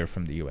they're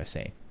from the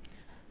USA.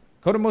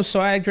 Kodomo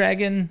Swag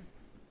Dragon,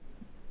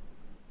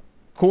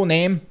 cool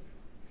name.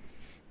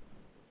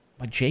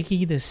 But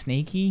Jakey the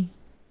Snakey?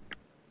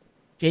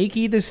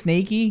 Jakey the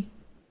Snakey?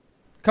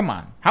 Come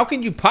on. How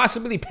can you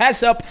possibly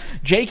pass up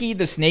Jakey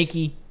the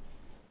Snakey?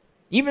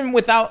 Even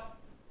without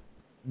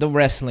the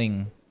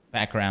wrestling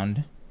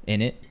background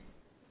in it.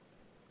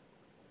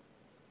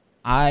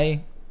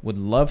 I would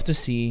love to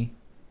see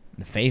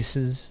the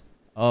faces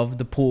of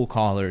the pool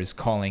callers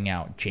calling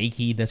out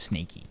Jakey the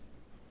Snakey.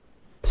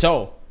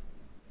 So,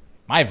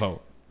 my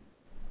vote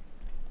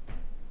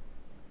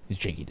is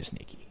Jakey the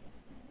Snakey.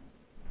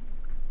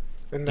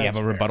 Do you have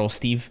a rebuttal,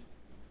 Steve?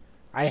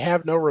 I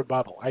have no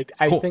rebuttal. I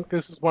Cool. think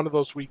this is one of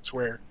those weeks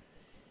where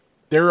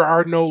there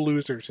are no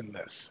losers in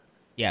this.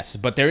 Yes,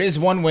 but there is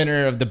one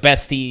winner of the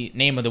bestie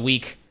name of the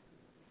week,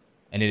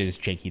 and it is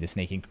Jakey the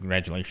Snakey.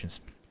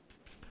 Congratulations.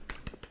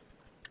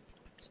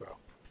 So,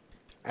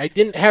 I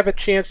didn't have a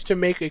chance to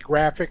make a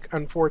graphic,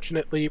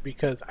 unfortunately,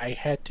 because I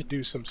had to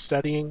do some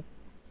studying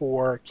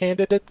for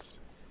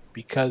candidates,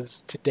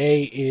 because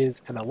today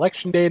is an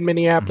election day in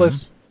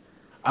Minneapolis.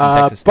 It's in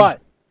Texas, too.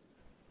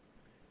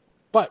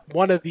 But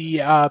one of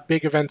the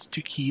big events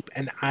to keep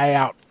an eye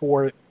out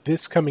for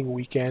this coming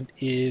weekend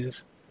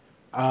is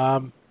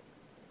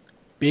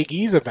Big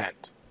E's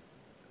event.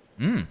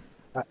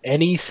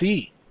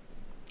 NEC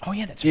Oh,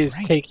 yeah, that's is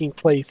right. taking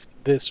place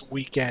this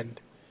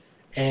weekend,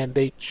 and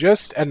they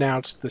just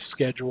announced the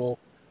schedule.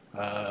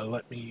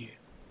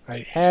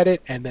 I had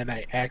it, and then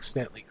I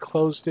accidentally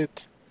closed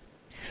it.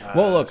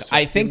 Well, look, so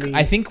I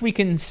think we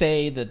can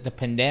say that the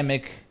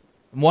pandemic,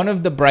 one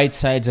of the bright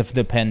sides of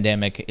the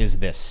pandemic is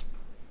this.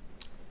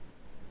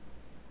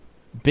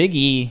 Big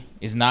E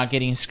is not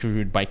getting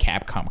screwed by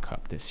Capcom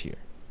Cup this year.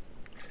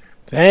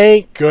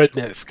 Thank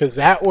goodness, because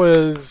that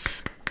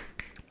was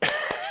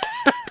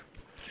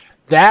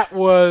that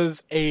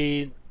was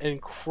an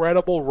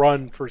incredible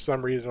run for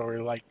some reason.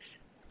 Or like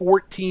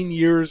 14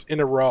 years in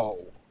a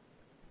row.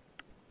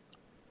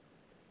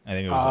 I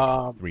think it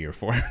was like 3 or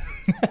 4.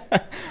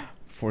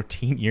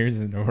 14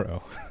 years in a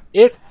row.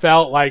 It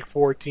felt like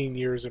 14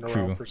 years in a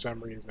True. row for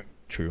some reason.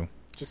 True.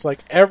 Just like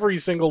every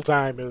single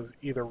time, it was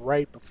either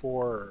right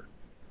before or...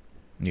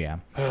 Yeah.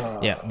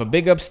 Yeah, but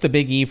big ups to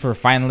Big E for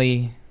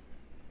finally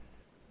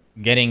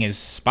getting his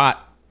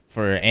spot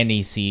for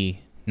NEC,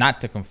 not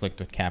to conflict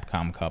with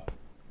Capcom Cup.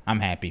 I'm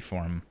happy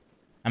for him.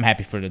 I'm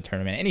happy for the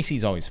tournament. NEC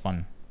is always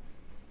fun.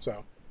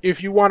 So,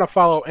 if you want to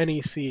follow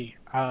NEC,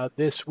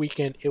 this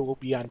weekend it will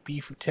be on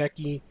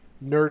Bifuteki,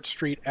 Nerd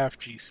Street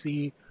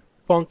FGC,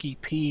 Funky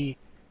P,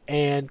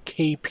 and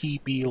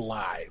KPB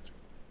Live.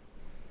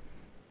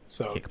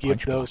 So, Kick give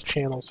Punch those Block.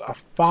 channels a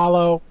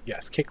follow.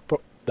 Yes,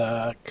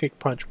 the Kick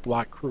Punch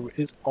Block crew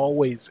is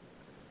always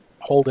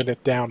holding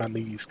it down on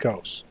the East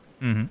Coast.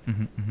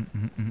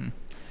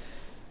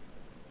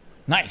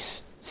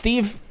 Nice.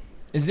 Steve,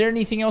 is there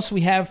anything else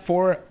we have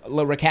for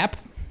the recap?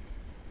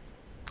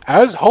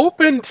 I was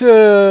hoping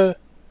to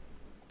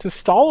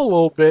stall a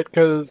little bit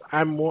because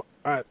I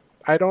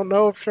don't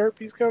know if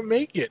Sharpie's gonna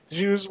make it.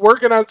 She was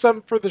working on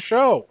something for the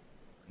show.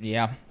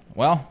 Yeah.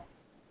 Well,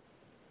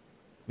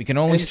 we can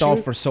only And stall she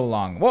was- for so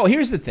long. Well,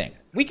 here's the thing.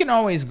 We can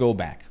always go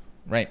back,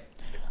 right?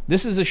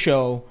 This is a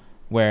show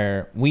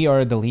where we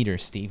are the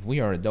leaders, Steve. We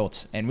are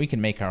adults, and we can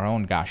make our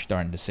own gosh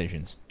darn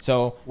decisions.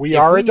 So We if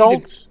are need to-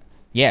 adults.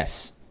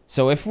 yes.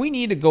 So if we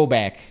need to go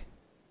back,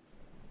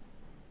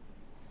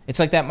 it's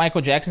like that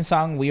Michael Jackson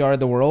song, "We Are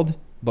the World,"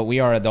 but we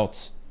are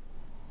adults.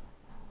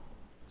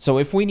 So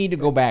if we need to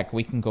go back,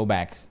 we can go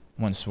back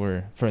once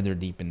we're further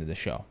deep into the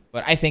show.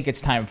 But I think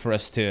it's time for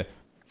us to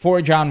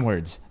forge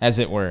onwards, as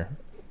it were.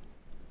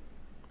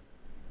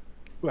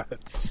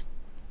 Let's.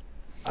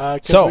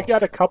 Because So- we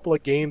got a couple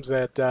of games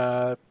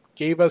that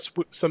gave us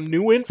some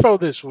new info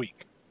this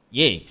week.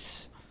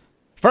 Yes.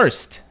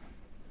 First,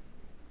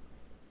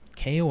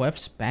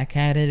 KOF's back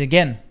at it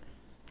again.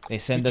 They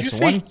send Did you us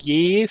say one.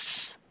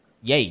 yes?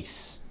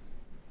 Yes.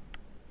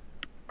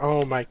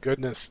 Oh my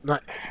goodness!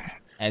 Not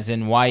As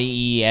in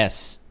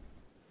YES.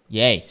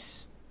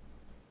 Yes.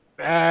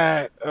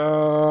 that.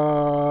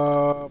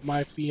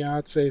 My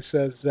fiance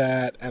says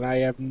that, and I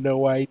have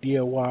no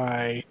idea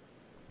why.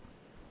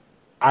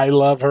 I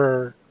love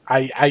her.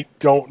 I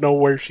don't know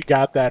where she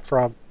got that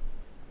from.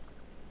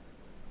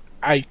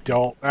 I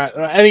don't.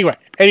 Anyway,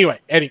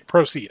 Eddie,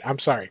 proceed. I'm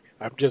sorry.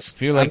 I'm just.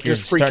 Feel like I'm you're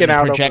just starting freaking to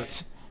out.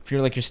 project.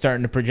 Feel like you're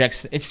starting to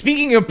project. It's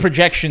speaking of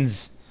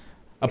projections.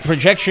 A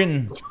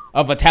projection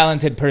of a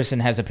talented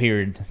person has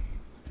appeared.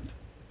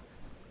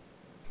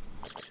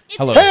 It's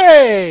Hello.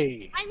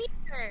 Hey, I'm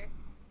here,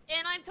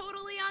 and I'm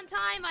totally on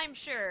time, I'm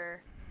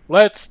sure.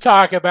 let's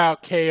talk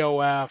about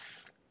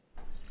KOF.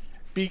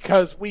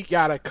 because we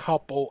got a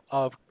couple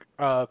of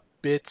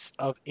bits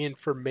of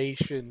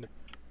information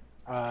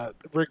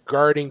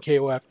regarding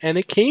KOF, and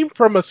it came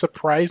from a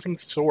surprising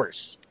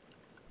source.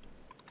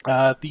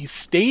 The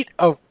state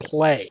of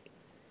play.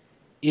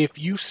 If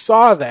you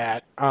saw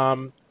that,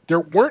 there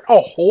weren't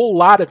a whole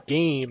lot of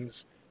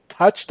games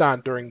touched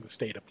on during the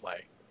state of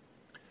play,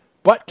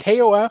 but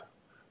KOF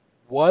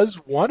was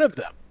one of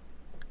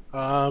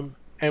them.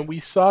 And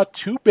we saw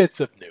 2 bits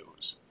of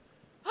news.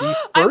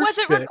 I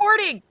wasn't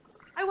recording.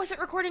 I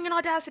wasn't recording in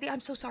Audacity. I'm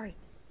so sorry.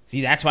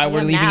 See, that's why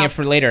we're leaving it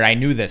for later. I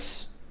knew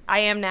this. I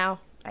am now.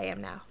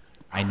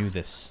 I knew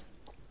this.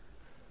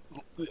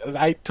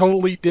 I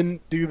totally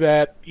didn't do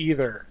that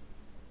either.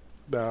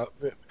 No.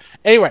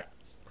 Anyway,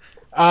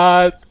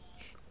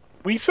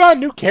 we saw a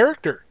new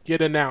character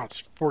get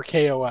announced for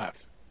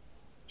KOF.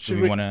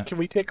 Can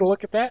we take a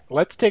look at that?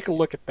 Let's take a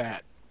look at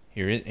that.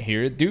 Here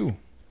it do.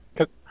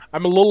 Because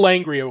I'm a little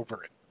angry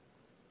over it.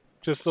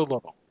 Just a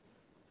little.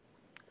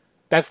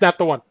 That's not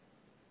the one.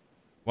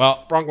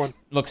 Well, wrong one.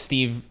 Look,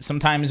 Steve,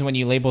 sometimes when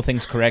you label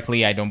things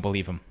correctly, I don't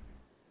believe them.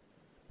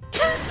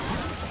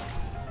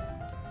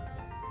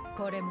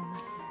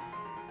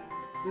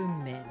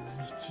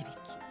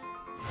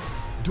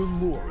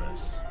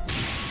 Dolores.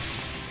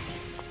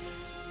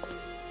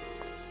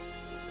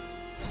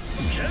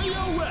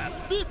 KOF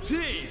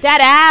 15. That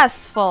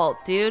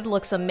asphalt, dude,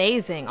 looks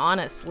amazing,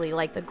 honestly.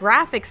 Like, the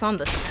graphics on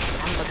the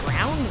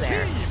ground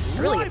there. I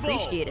really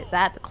appreciated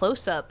that. The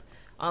close-up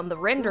on the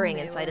rendering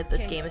inside of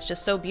this game is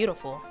just so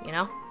beautiful, you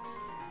know?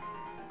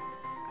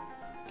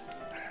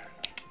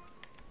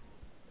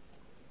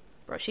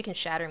 Bro, she can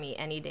shatter me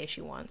any day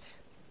she wants.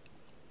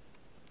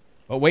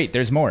 Oh, wait,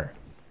 there's more.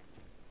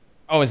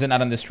 Oh, is it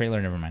not on this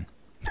trailer? Never mind.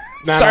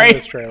 It's not on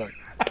this trailer.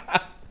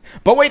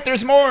 But wait,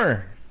 there's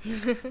more!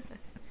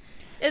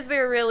 Is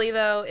there really,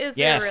 though?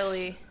 There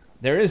really?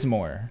 There is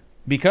more.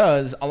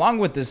 Because, along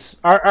with this...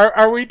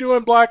 Are we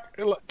doing block...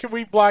 Can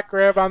we block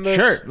grab on this?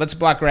 Sure, let's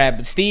block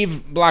grab.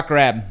 Steve, block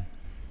grab.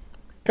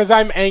 Because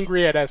I'm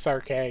angry at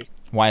SRK.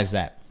 Why is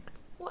that?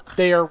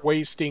 They are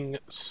wasting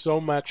so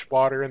much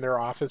water in their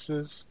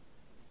offices.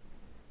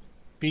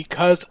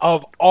 Because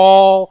of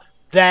all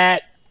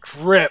that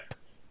drip.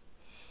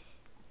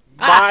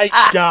 My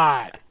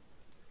God.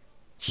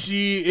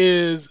 She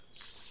is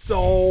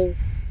so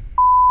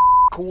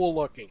cool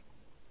looking.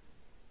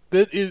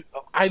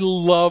 I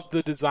love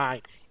the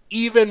design,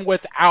 even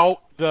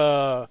without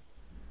the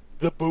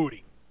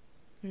booty.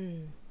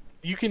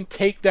 You can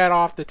take that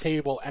off the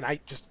table, and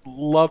I just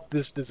love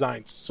this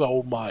design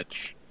so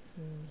much.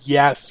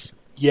 Yes,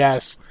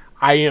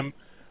 I am.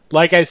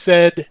 Like I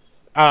said,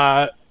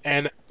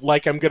 and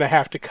like I'm gonna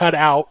have to cut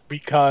out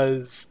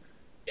because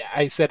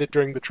I said it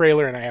during the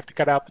trailer, and I have to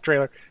cut out the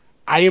trailer.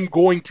 I am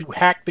going to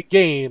hack the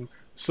game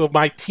so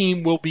my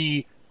team will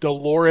be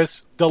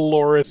Dolores,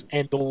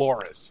 and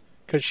Dolores.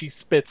 Because she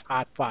spits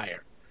hot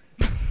fire.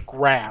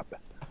 Grab.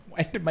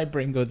 Why did my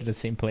brain go to the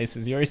same place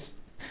as yours?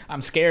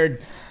 I'm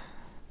scared.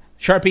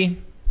 Sharpie,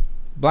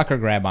 block or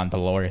grab on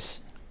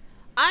Dolores.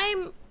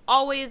 I'm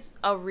always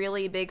a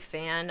really big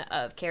fan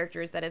of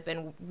characters that have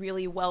been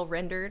really well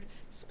rendered.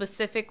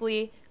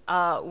 Specifically,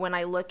 when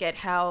I look at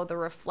how the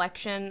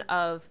reflection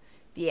of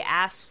the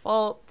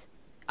asphalt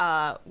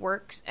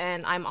works.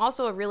 And I'm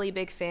also a really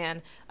big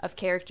fan of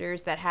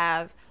characters that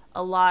have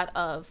a lot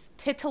of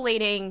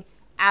titillating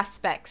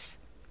aspects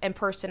and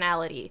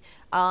personality.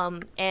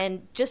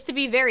 And just to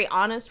be very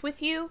honest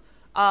with you,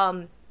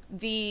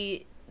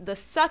 the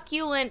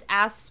succulent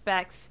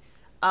aspects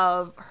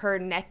of her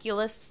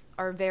necklace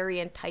are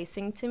very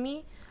enticing to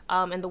me.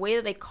 And the way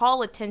that they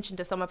call attention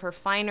to some of her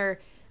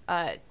finer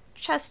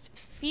chest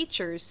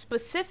features,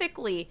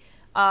 specifically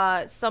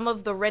some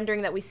of the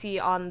rendering that we see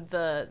on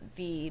the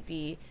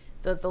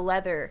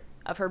leather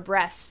of her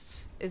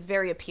breasts is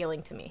very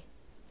appealing to me.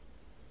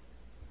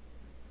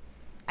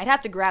 I'd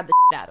have to grab the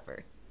out of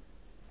her.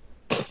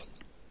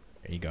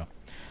 There you go.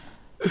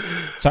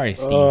 Sorry,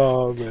 Steve.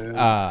 Oh,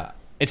 man.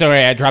 It's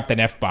alright. I dropped an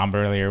F-bomb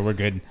earlier. We're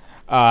good.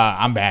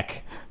 I'm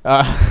back.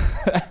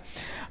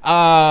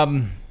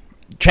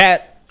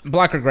 Chat,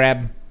 block or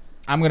grab.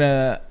 I don't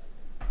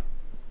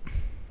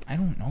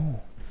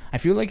know. I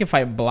feel like if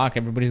I block,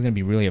 everybody's going to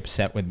be really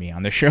upset with me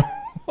on the show.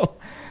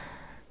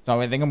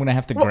 So I think I'm going to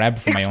have to grab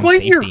for my own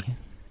safety.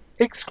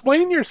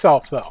 Explain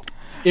yourself, though.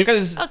 It's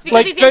because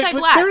he's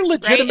anti-black,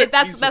 right?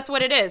 That's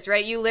what it is,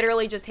 right? You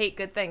literally just hate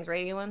good things,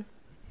 right, Elon?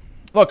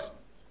 Look.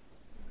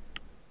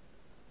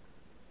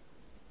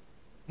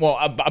 Well,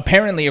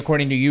 apparently,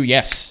 according to you,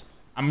 yes.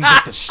 I'm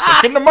just a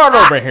stick in the mud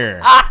over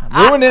here.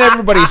 Ruining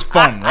everybody's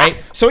fun,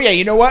 right? So, yeah,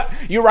 you know what?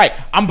 You're right.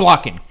 I'm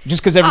blocking.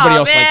 Just because everybody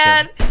else likes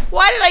her.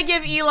 Why did I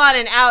give Elon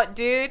an out,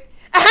 dude?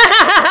 But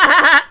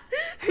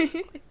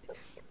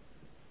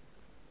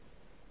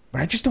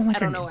I just don't like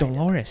her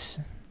Dolores.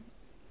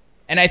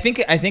 And I think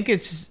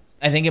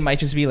it might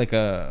just be like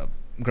a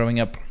growing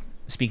up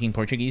speaking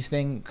Portuguese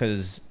thing,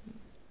 because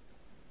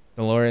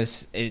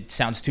Dolores, it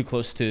sounds too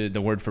close to the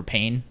word for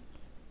pain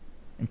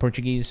in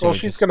Portuguese. So well,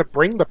 she's going to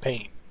bring the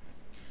pain.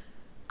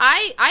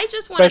 I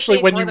just want to say,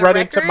 Especially when for you the run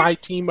record, into my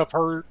team of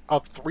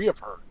 3 of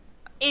her.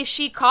 if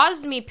she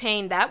caused me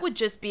pain, that would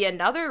just be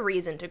another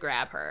reason to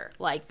grab her.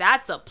 Like,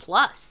 that's a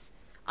plus.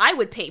 I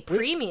would pay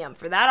premium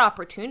for that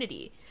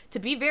opportunity. To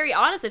be very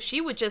honest, if she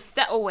would just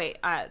oh wait,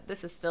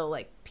 this is still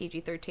like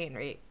PG-13,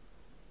 right?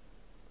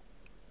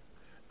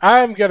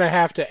 I'm gonna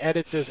have to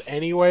edit this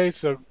anyway,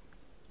 so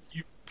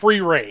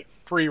free reign.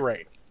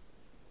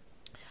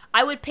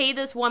 I would pay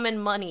this woman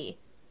money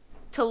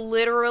to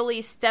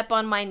literally step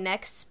on my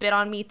neck, spit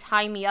on me,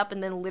 tie me up,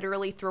 and then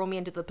literally throw me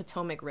into the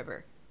Potomac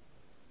River.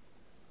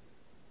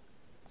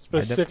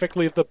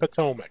 Specifically the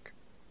Potomac.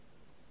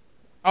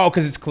 Oh,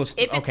 because it's close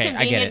to... If it's okay, I get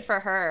convenient it.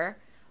 for her.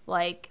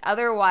 Like,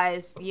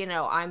 otherwise,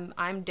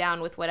 I'm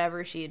down with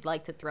whatever she'd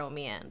like to throw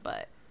me in,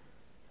 but...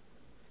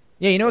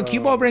 Yeah, you know what? Cue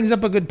Ball brings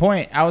up a good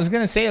point. I was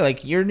going to say,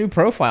 like, your new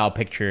profile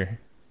picture...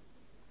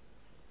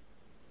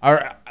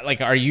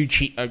 Are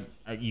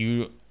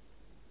you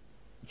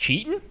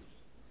cheating?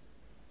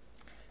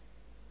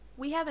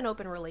 We have an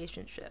open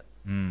relationship.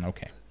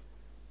 Okay.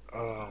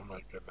 Oh my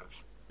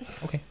goodness.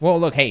 Okay. Well,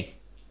 look, hey,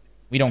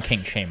 we don't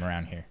kink shame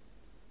around here.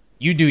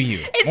 You do you.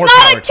 It's More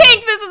not power a to you.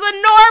 kink. This is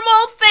a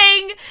normal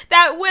thing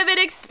that women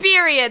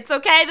experience,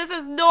 okay? This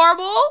is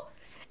normal.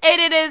 And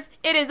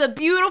it is a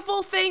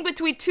beautiful thing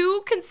between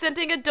two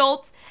consenting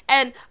adults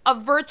and a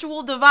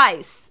virtual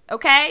device,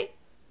 okay?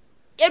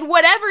 And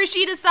whatever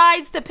she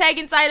decides to peg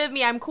inside of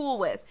me, I'm cool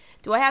with.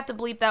 Do I have to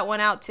bleep that one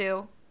out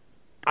too?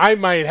 I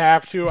might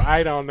have to.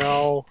 I don't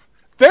know.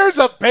 There's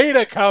a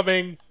beta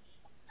coming.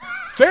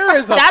 There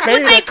is a That's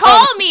beta what they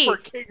call coming me. for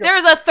King of-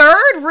 There's a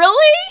third?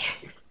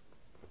 Really?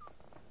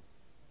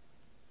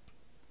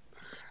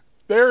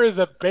 There is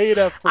a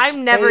beta for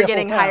I'm never KOF.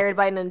 getting hired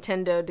by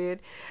Nintendo, dude.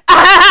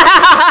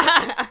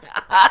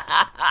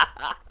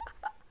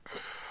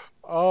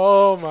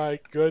 Oh my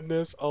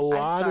goodness.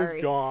 Alon is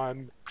sorry.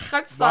 gone.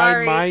 I'm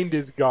sorry. My mind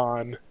is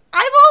gone.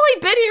 I've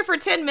only been here for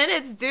 10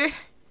 minutes, dude.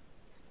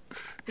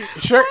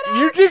 Sure,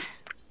 you're just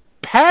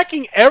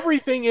packing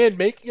everything in,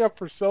 making up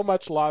for so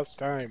much lost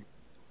time.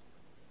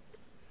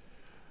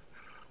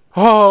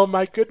 Oh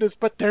my goodness,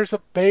 but there's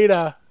a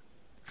beta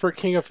for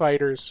King of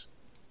Fighters.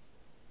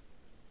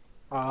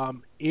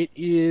 It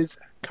is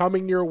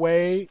coming your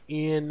way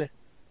in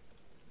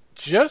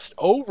just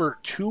over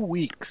 2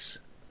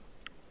 weeks.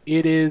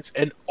 It is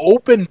an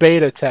open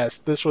beta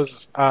test. This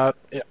was on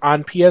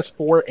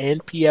PS4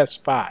 and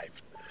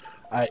PS5.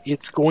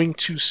 It's going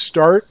to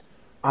start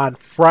on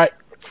Friday.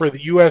 For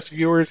the U.S.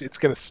 viewers, it's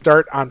going to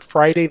start on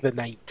Friday the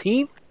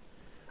 19th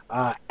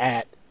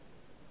at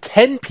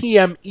 10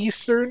 p.m.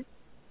 Eastern,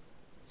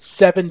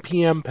 7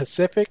 p.m.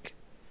 Pacific,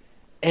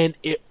 and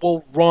it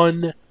will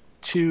run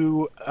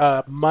to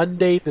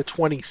Monday the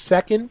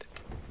 22nd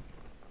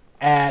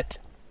at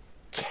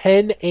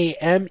 10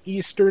 a.m.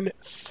 Eastern,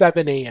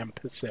 7 a.m.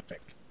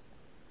 Pacific.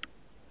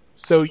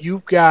 So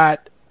you've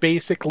got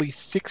basically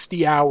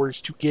 60 hours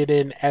to get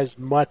in as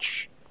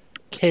much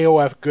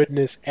KOF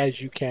goodness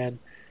as you can.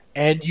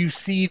 And you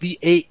see the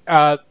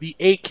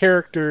eight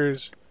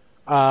characters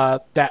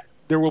that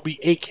there will be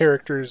 8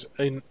 characters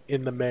in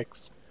the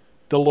mix.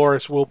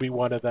 Dolores will be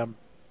one of them.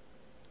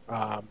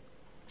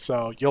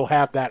 So you'll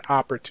have that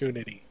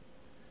opportunity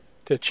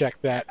to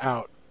check that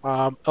out.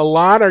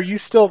 Alon, are you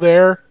still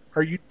there?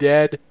 Are you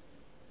dead?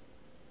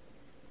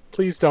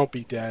 Please don't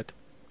be dead.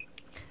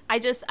 I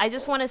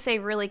just want to say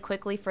really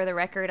quickly for the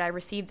record, I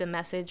received a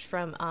message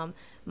from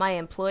my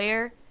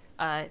employer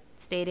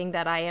stating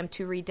that I am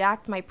to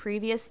redact my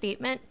previous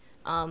statement.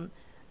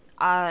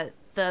 The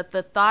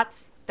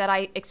thoughts that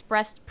I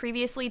expressed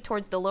previously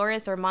towards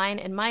Dolores are mine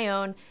and my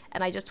own,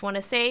 and I just want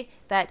to say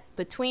that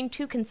between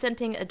two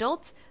consenting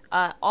adults,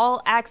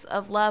 all acts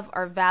of love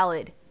are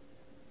valid.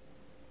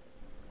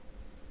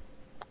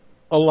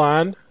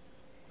 Alon?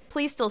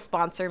 Please still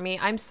sponsor me.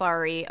 I'm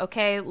sorry.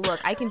 Okay, look,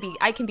 I can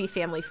be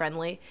family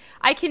friendly.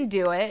 I can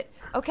do it.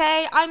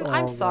 Okay,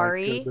 I'm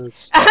sorry.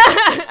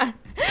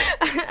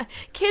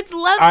 Kids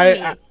love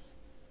me.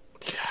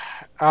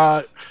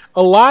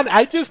 Alon,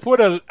 I just put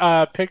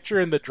a picture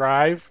in the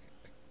drive.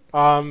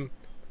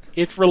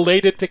 It's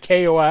related to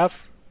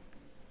KOF.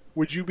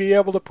 Would you be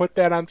able to put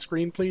that on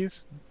screen,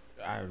 please?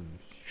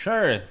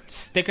 Sure.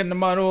 Stick in the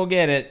mud, we'll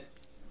get it.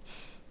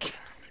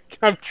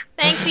 Thanks,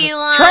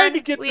 Elon. Trying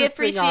to get we this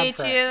thing on appreciate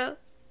track. you.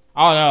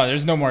 Oh, no,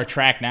 there's no more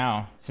track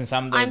now, since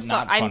I'm the I'm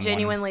not fun I'm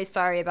genuinely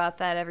sorry about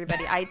that,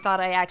 everybody. I thought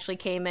I actually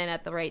came in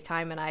at the right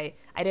time, and I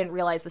didn't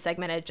realize the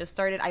segment had just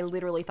started. I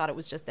literally thought it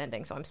was just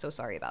ending, so I'm so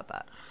sorry about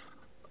that.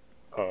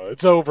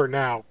 It's over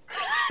now.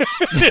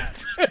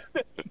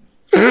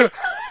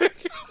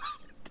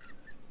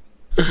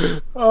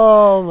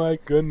 Oh my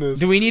goodness!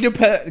 Do we need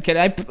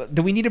to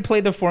do we need to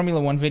play the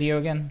Formula 1 video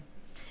again?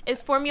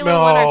 Is Formula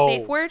 1 our No.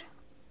 safe word?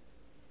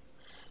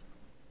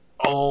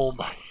 Oh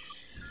my!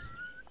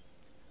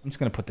 I'm just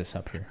gonna put this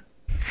up here.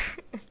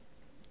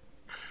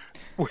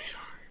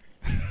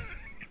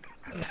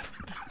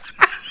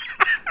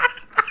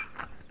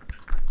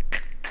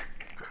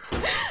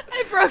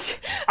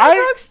 I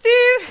broke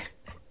Steve.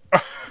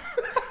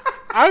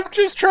 I'm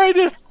just trying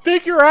to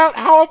figure out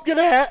how I'm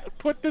gonna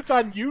put this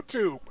on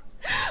YouTube.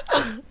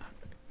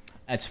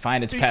 That's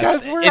fine. It's Because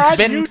past. we're It's on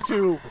been.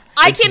 YouTube.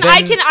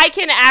 I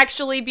can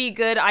actually be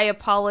good. I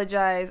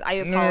apologize.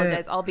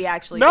 I'll be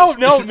actually No,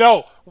 good.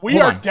 no. We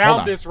Hold are on, down hold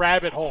on. this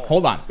rabbit hole.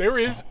 Hold on. There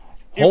is.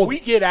 Hold- If we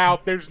get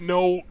out, there's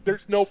no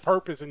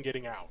purpose in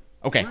getting out.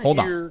 Okay, We're hold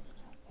on. here,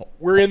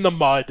 We're in the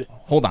mud.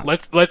 Hold on.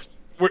 Let's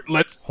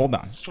Hold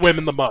on. swim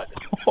in the mud.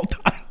 Hold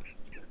on.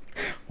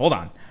 Hold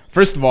on.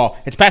 First of all,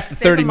 it's past the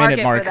There's a 30-minute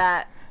market mark. for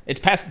that. It's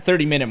past the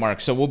 30-minute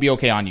mark, so we'll be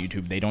okay on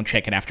YouTube. They don't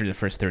check it after the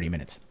first 30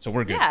 minutes, so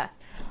we're good. Yeah.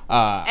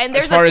 And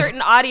as there's far a as-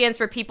 certain audience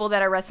for people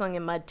that are wrestling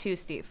in mud too,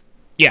 Steve.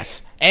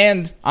 Yes,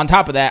 and on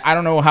top of that, I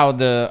don't know how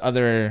the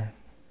other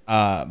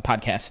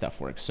podcast stuff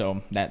works,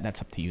 so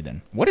that's up to you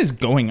then. What is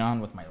going on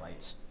with my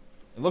lights?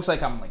 It looks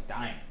like I'm like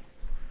dying.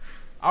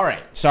 All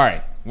right,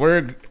 sorry.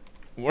 We're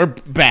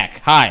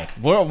back. Hi,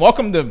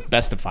 welcome to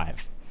Best of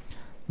Five.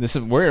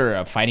 We're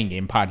a fighting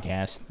game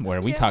podcast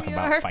where we talk we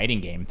about are.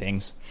 fighting game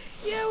things.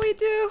 Yeah, we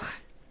do.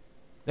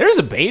 There's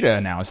a beta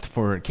announced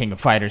for King of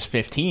Fighters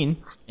 15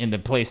 in the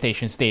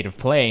PlayStation State of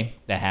Play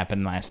that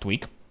happened last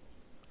week.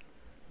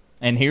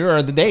 And here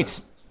are the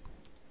dates.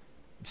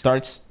 It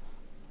starts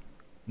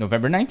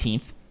November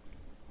 19th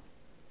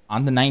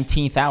on the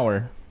 19th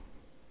hour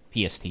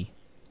PST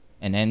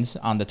and ends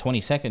on the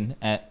 22nd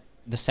at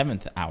the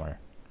 7th hour.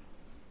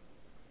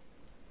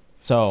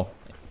 So,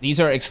 these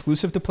are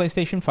exclusive to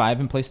PlayStation 5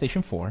 and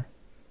PlayStation 4.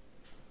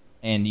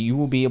 And you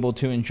will be able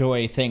to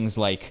enjoy things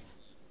like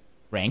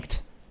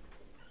ranked,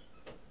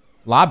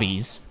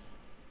 lobbies,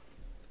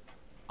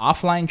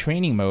 offline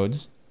training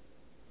modes,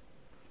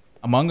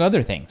 among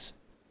other things.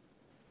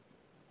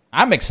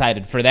 I'm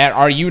excited for that.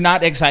 Are you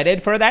not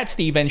excited for that,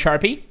 Steven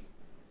Sharpie?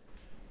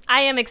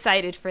 I am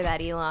excited for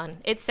that, Elon.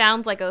 It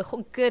sounds like a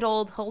good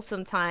old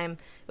wholesome time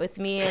with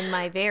me and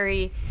my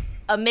very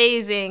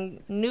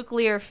amazing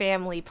nuclear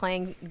family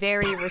playing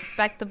very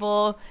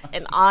respectable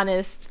and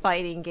honest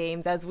fighting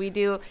games as we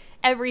do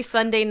every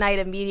Sunday night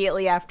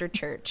immediately after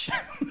church.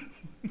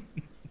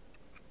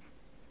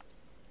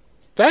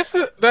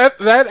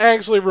 That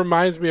actually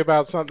reminds me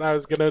about something I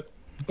was gonna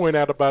point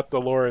out about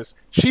Dolores.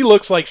 She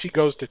looks like she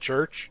goes to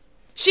church.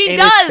 She And it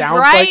does, sounds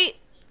right?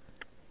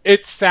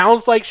 It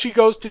sounds like she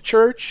goes to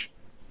church.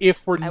 If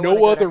for I wanna no go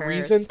to other hers.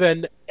 reason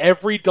than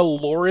every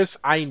Dolores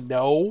I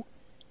know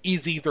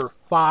is either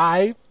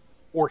 5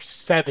 or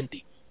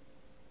 70.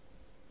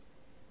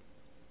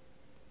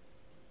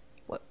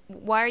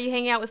 Why are you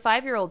hanging out with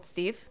 5-year-olds,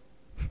 Steve?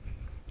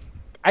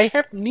 I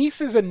have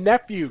nieces and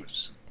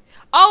nephews.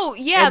 Oh,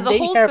 yeah, And the they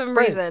have wholesome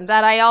friends. reason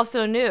that I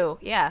also knew.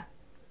 Yeah.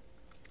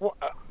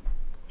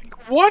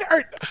 What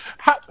are...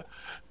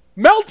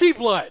 Melty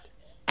Blood!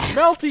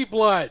 Melty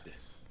Blood!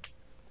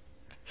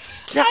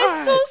 God,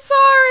 I'm so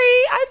sorry.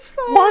 I'm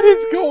sorry. what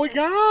is going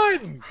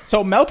on?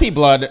 So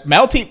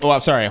Oh,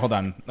 sorry. Hold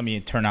on. Let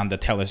me turn on the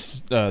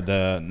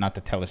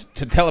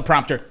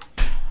teleprompter.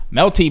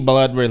 Melty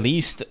Blood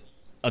released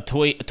a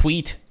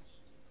tweet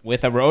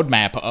with a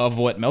roadmap of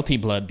what Melty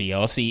Blood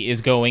DLC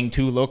is going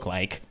to look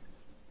like.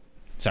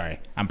 Sorry,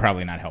 I'm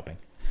probably not helping.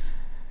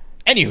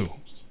 Anywho,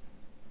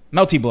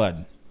 Melty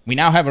Blood. We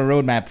now have a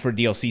roadmap for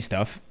DLC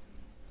stuff.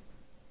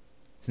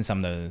 Since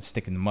I'm the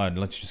stick in the mud,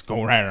 let's just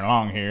go right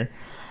along here.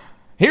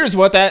 Here's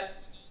what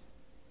that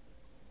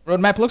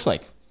roadmap looks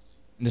like.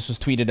 This was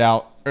tweeted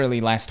out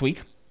early last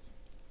week.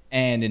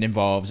 And it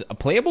involves a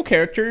playable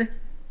character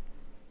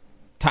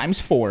times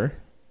 4.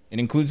 It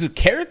includes the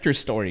character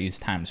stories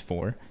times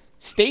 4,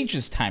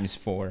 stages times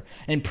 4,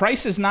 and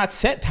prices not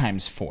set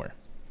times 4.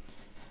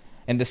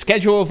 And the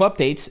schedule of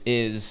updates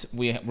is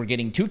we're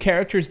getting 2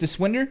 characters this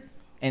winter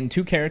and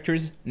 2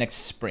 characters next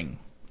spring,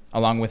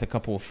 along with a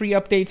couple of free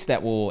updates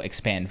that will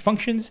expand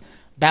functions,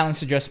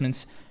 balance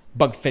adjustments,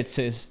 bug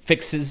fixes,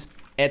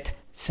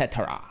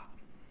 etc.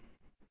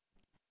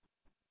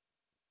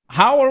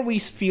 How are we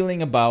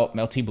feeling about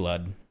Melty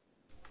Blood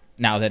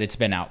now that it's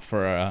been out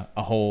for a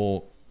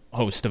whole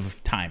host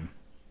of time?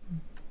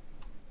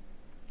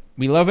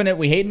 We loving it?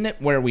 We hating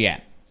it? Where are we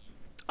at?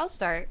 I'll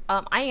start.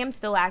 I am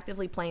still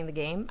actively playing the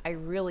game. I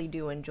really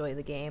do enjoy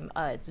the game.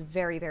 It's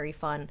very, very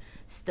fun.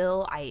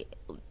 Still, I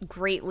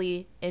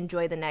greatly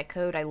enjoy the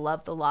netcode. I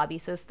love the lobby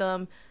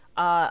system.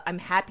 I'm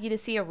happy to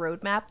see a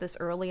roadmap this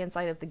early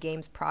inside of the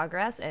game's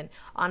progress, and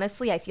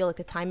honestly, I feel like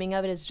the timing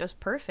of it is just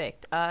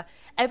perfect.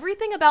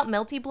 Everything about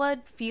Melty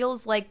Blood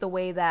feels like the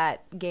way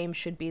that games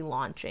should be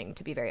launching,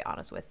 to be very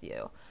honest with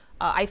you.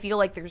 I feel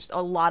like there's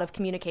a lot of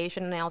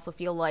communication, and I also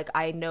feel like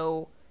I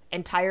know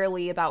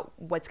entirely about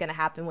what's going to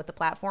happen with the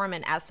platform,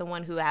 and as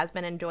someone who has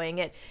been enjoying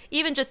it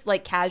even just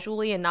like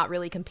casually and not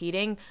really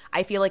competing,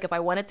 I feel like if I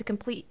wanted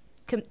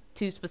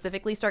to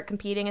specifically start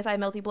competing inside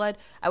Melty Blood,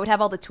 I would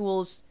have all the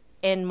tools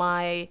in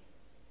my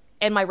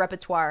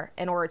repertoire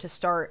in order to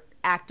start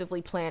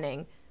actively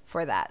planning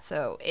for that.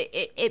 So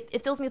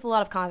it fills me with a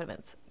lot of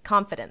confidence.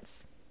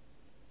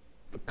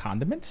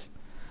 Condiments?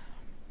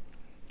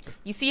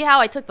 You see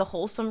how I took the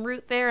wholesome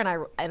route there,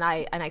 and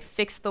I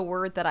fixed the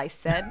word that I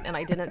said, and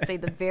I didn't say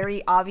the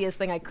very obvious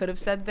thing I could have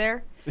said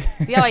there.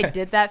 See how I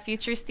did that,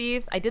 future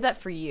Steve? I did that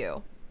for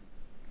you.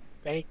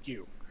 Thank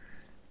you.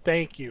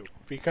 Thank you.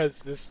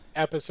 Because this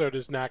episode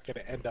is not going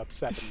to end up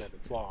 7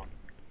 minutes long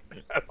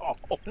at all.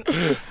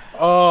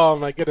 Oh,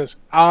 my goodness.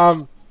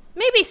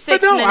 Maybe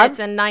 6 no, minutes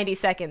and 90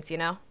 seconds, you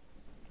know?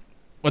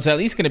 Well, it's at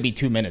least going to be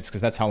 2 minutes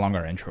because that's how long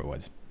our intro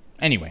was.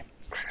 Anyway.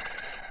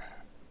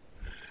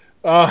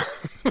 Not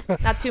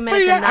 2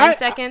 minutes yeah, and 9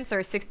 seconds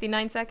or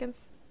 69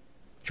 seconds?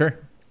 Sure.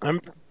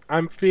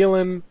 I'm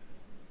feeling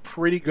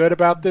pretty good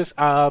about this.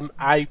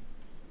 I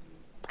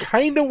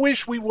kind of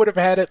wish we would have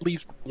had at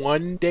least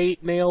one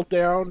date nailed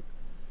down.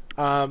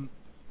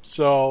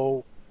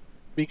 So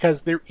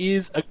because there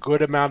is a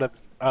good amount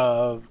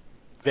of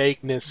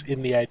vagueness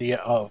in the idea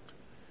of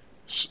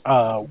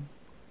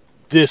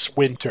this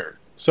winter.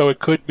 So it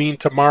could mean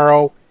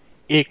tomorrow.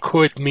 It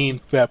could mean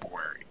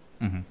February.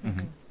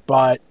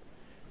 But,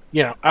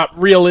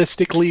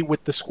 realistically,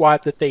 with the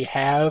squad that they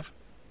have,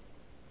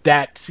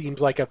 that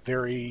seems like a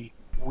very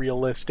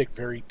realistic,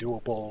 very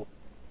doable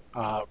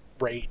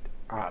rate.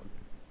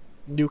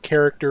 New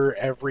character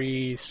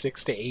every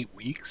 6 to 8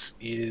 weeks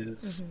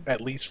is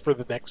at least for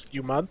the next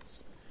few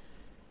months.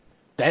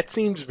 That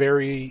seems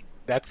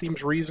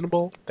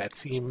reasonable. That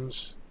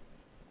seems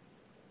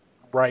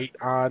right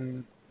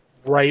on.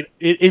 Right,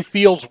 it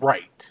feels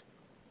right.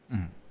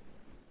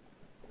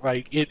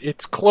 Like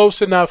it's close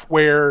enough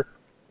where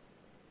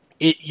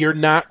you're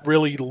not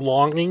really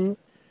longing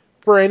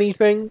for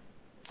anything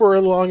for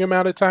a long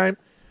amount of time,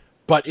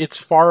 but it's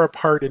far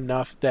apart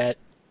enough that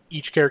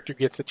each character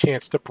gets a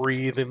chance to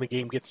breathe and the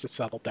game gets to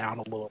settle down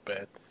a little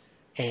bit,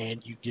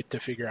 and you get to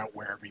figure out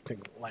where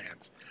everything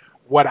lands.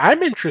 What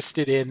I'm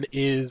interested in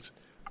is,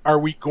 are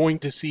we going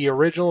to see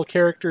original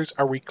characters?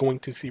 Are we going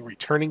to see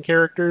returning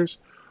characters?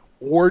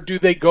 Or do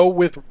they go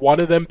with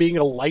one of them being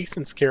a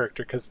licensed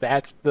character? Because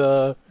that's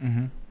the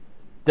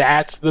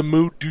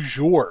mood du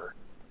jour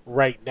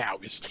right now.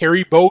 Is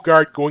Terry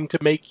Bogard going to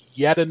make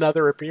yet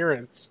another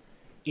appearance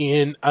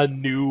in a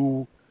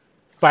new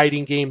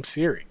fighting game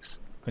series?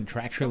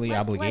 Contractually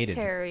obligated.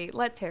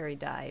 Let Terry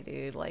die,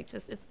 dude. Like,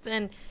 just it's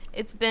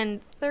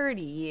been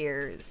 30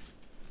 years.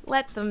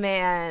 Let the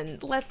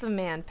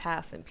man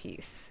pass in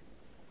peace.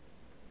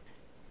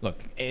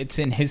 Look, it's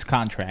in his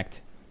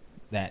contract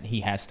that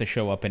he has to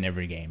show up in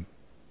every game.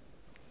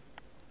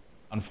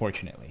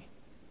 Unfortunately.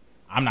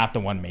 I'm not the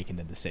one making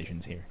the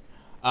decisions here.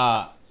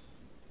 But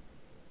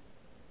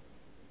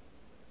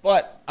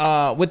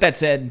with that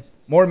said,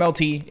 more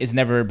Melty is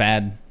never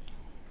bad.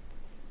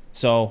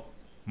 So,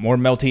 more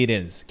Melty it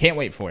is. Can't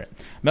wait for it.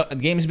 The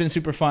game's been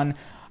super fun.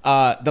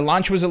 The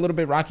launch was a little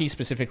bit rocky,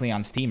 specifically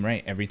on Steam,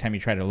 right? Every time you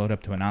try to load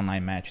up to an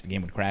online match, the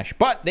game would crash.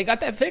 But they got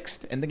that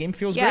fixed, and the game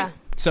feels great.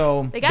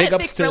 So they got it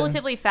fixed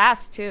relatively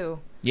fast, too.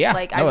 Yeah.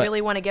 Like, I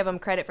really want to give them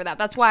credit for that.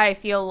 That's why I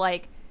feel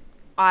like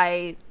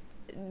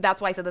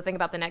that's why I said the thing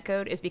about the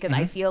netcode is because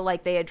I feel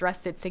like they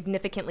addressed it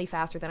significantly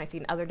faster than I've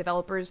seen other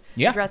developers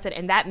address it.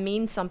 And that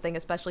means something,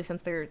 especially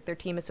since their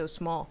team is so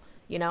small,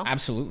 you know?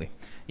 Absolutely.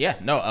 Yeah,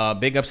 no,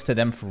 big ups to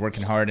them for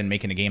working hard and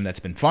making a game that's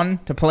been fun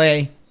to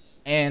play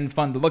and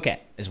fun to look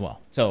at as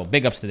well. So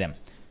big ups to them.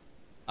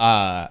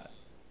 I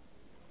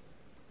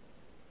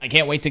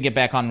can't wait to get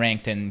back on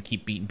ranked and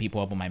keep beating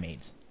people up with my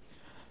maids.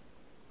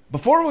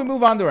 Before we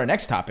move on to our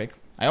next topic,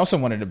 I also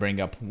wanted to bring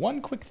up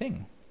one quick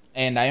thing.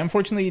 And I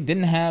unfortunately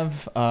didn't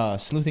have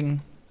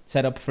sleuthing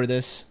set up for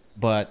this,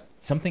 but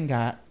something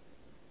got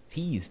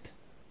teased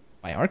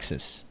by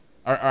ArcSys.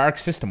 Or Arc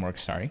System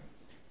Works, sorry.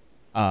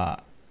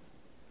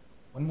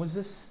 When was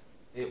this?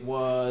 It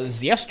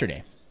was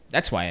yesterday.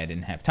 That's why I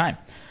didn't have time.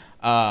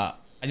 I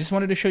just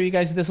wanted to show you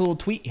guys this little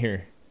tweet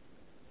here.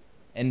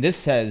 And this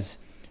says,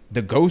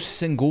 "The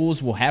ghosts and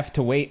ghouls will have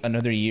to wait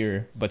another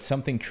year, but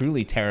something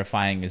truly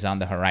terrifying is on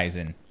the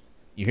horizon.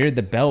 You hear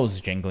the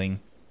bells jingling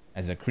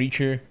as a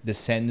creature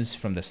descends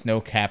from the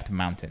snow-capped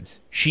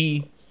mountains.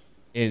 She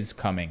is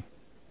coming.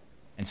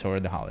 And so are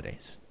the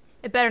holidays."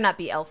 It better not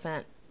be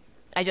Elfant.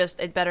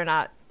 It better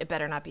not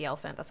be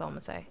Elfant. That's all I'm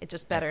gonna say. It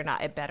just better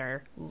not. It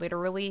better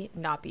literally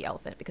not be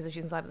Elfant, because if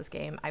she's inside of this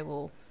game, I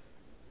will.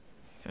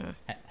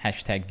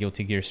 Hashtag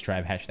Guilty Gear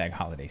Strive. Hashtag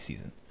holiday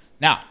season.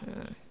 Now,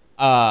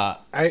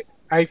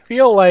 I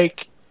feel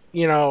like,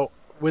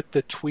 with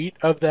the tweet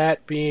of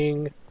that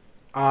being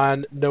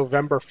on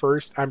November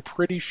 1st, I'm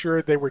pretty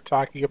sure they were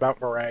talking about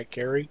Mariah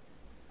Carey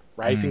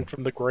rising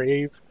from the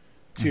grave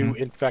to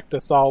infect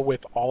us all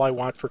with "All I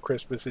Want for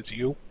Christmas Is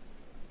You."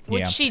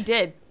 Which she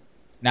did.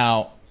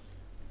 Now,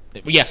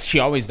 yes, she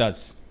always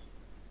does.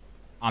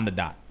 On the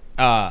dot.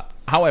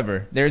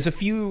 However, there's a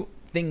few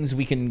things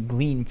we can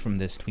glean from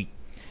this tweet.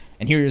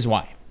 And here is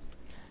why.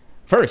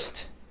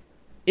 First,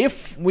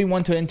 if we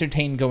want to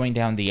entertain going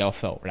down the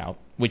Elfelt route,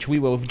 which we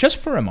will just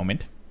for a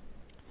moment,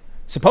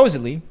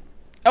 supposedly,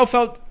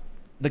 Elfelt,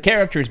 the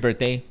character's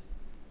birthday,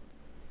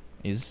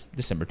 is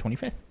December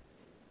 25th.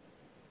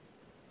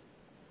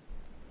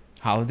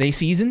 Holiday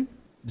season,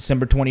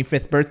 December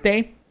 25th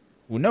birthday,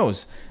 who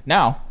knows?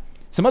 Now,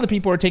 some other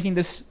people are taking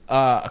this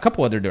a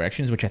couple other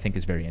directions, which I think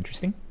is very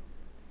interesting.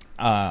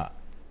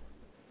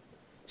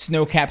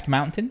 Snow-capped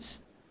mountains.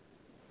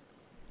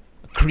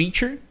 A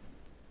creature.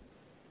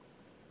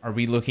 Are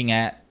we looking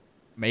at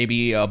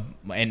maybe a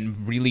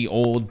really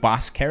old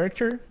boss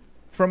character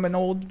from an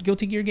old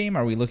Guilty Gear game?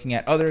 Are we looking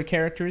at other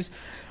characters?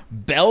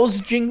 Bells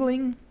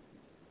jingling.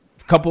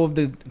 A couple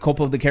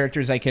of the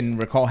characters I can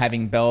recall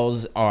having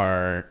bells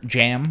are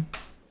Jam,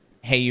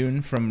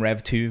 Heiyun from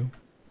Rev 2.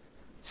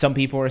 Some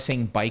people are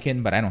saying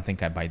Baiken, but I don't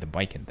think I buy the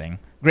Baiken thing.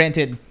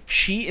 Granted,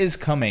 she is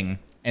coming,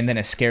 and then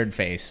a scared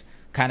face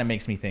kind of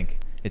makes me think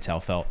it's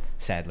Elphelt,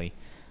 sadly.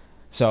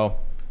 So,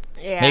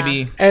 Yeah.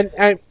 maybe... And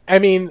I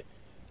mean,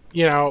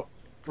 you know,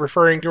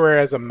 referring to her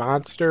as a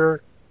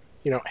monster,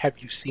 you know, have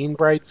you seen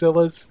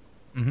Brightzillas?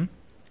 Mhm.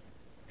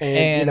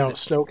 And you know,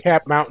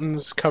 snow-capped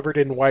mountains covered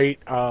in white.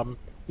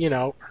 You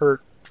know,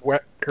 her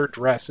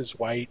dress is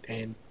white,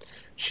 and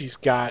she's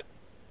got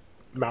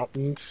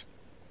mountains.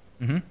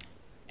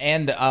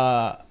 And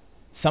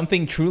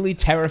something truly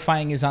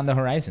terrifying is on the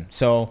horizon.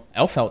 So,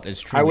 Elphelt is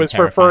truly I was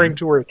terrifying. referring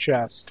to her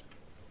chest.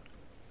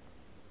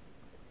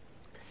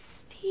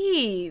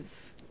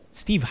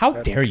 Steve, How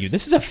dare you?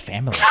 This is a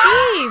family.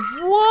 Steve,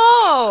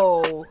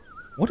 whoa.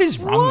 What is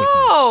wrong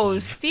Whoa, with you,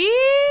 Steve?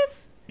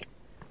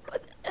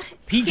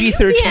 Can you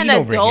PG-13 be an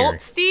over adult, here.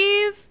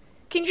 Steve?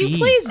 Can you Jeez.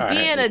 please be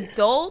an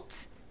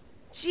adult?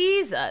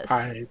 Jesus.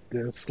 I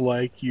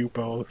dislike you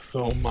both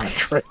so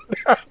much right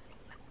now.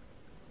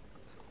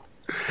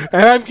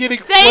 And I'm getting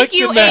Thank flicked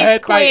you, in the Ace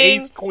head by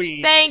Queen. Ace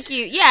Queen. Thank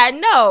you. Yeah,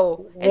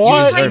 no. And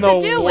What she's right in to the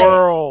do it.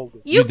 world?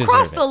 You You deserve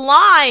crossed it. the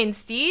line,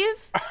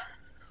 Steve.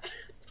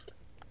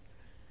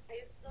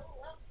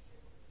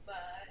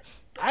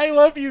 I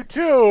love you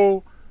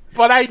too,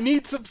 but I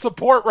need some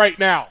support right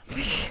now.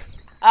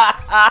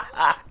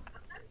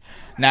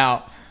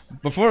 Now,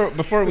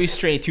 before we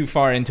stray too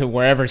far into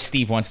wherever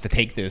Steve wants to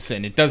take this,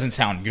 and it doesn't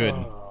sound good,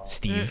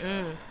 Steve.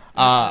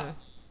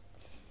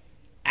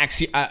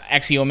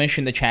 Axiomish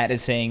in the chat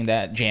is saying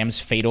that Jam's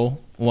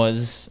Fatal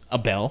was a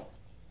bell.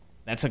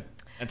 That's a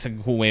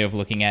cool way of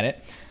looking at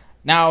it.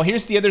 Now,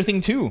 here's the other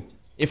thing too.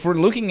 If we're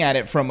looking at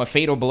it from a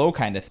Fatal Blow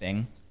kind of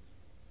thing,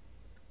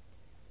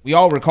 we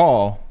all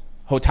recall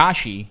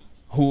Hotashi,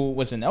 who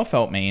was an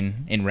Elphelt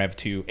main in Rev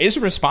 2, is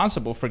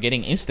responsible for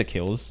getting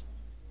insta-kills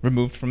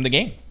removed from the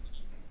game.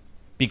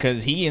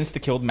 Because he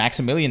insta-killed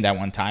Maximilian that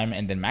one time,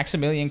 and then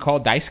Maximilian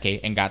called Daisuke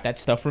and got that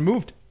stuff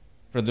removed.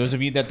 For those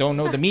of you that don't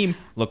know the meme,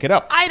 look it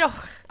up. I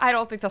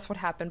don't think that's what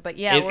happened, but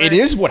yeah, It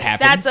is what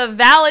happened. That's a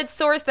valid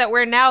source that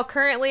we're now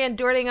currently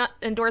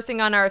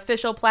endorsing on our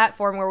official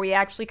platform where we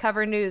actually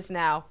cover news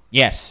now.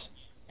 Yes.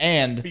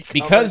 And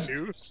Become a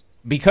news.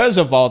 because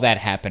of all that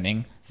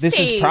happening, this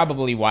is Steve.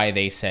 probably why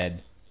they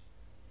said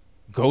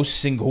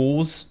ghosts and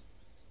ghouls.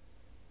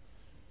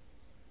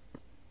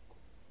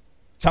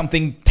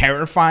 Something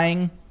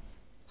terrifying.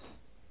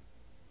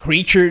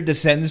 Creature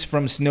descends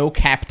from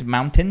snow-capped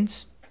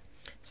mountains.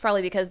 It's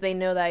probably because they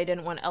know that I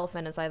didn't want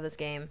Elephant inside this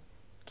game.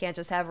 Can't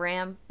just have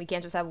Ram. We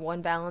can't just have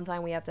one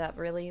Valentine. We have to have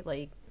really,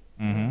 like...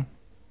 And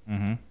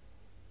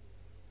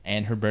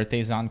her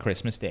birthday's on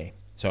Christmas Day.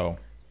 So,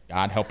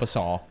 God help us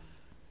all.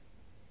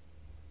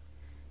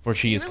 For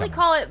she is really coming.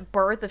 call it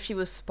birth if she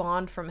was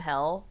spawned from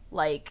hell?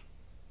 Like...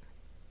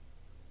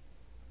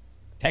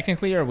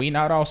 Technically, are we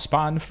not all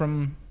spawned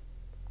from...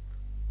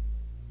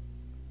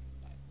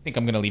 I think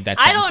I'm going to leave that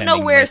I sentence don't know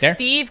ending where right there.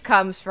 Steve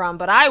comes from,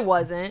 but I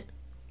wasn't.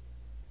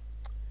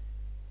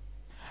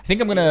 I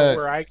think I'm going Where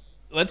to... I,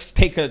 Let's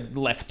take a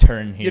left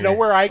turn here. you know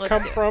where I Let's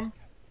come do it. from?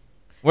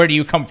 Where do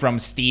you come from,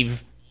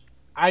 Steve?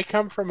 I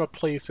come from a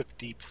place of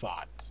deep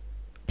thought.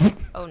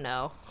 Oh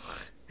no.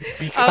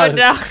 Because Oh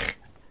no.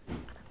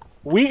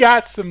 we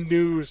got some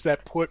news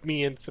that put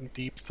me in some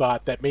deep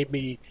thought that made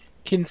me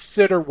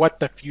consider what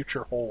the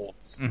future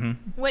holds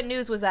What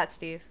news was that,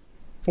 Steve?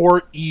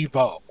 for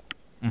Evo.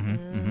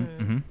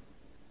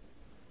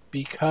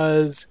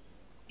 Because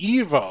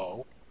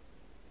Evo,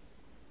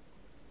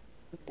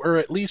 or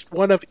at least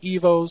one of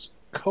Evo's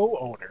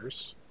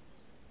co-owners,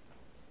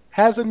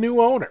 has a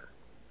new owner.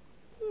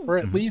 Or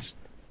at least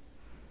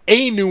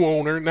a new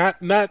owner,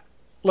 not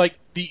like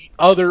the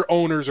other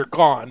owners are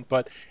gone,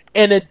 but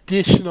an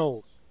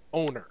additional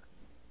owner.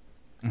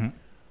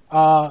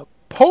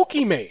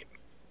 Pokimane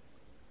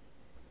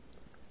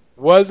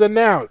was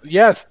announced.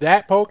 Yes,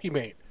 that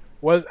Pokimane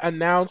was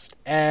announced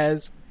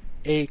as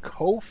a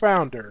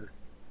co-founder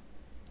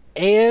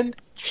and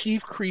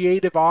chief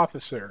creative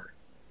officer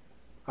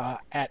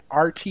at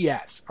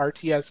RTS.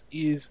 RTS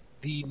is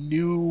the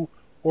new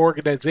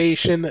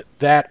organization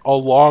that,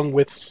 along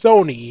with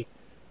Sony,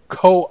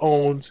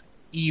 co-owns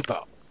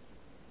Evo.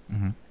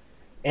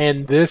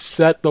 And this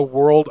set the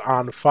world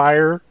on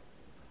fire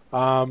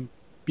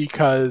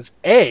because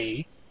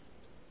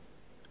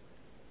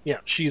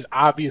she's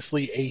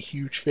obviously a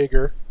huge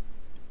figure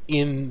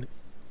in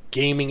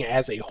gaming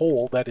as a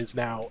whole that is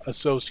now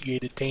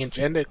associated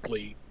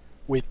tangentially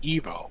with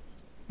Evo.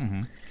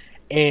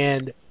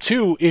 And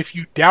two, if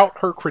you doubt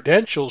her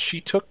credentials, she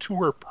took to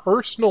her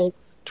personal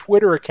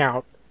Twitter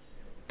account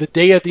the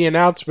day of the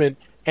announcement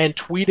and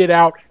tweeted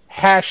out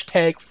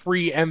hashtag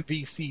free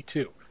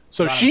MVC2.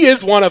 So she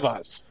is one of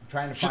us.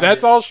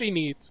 That's all she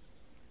needs.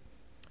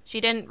 She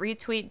didn't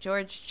retweet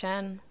George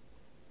Chen.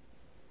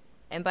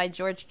 And by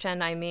George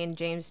Chen, I mean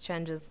James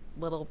Chen's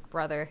little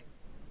brother.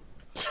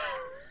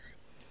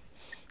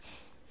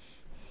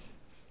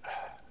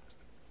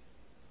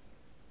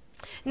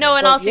 No,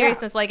 in all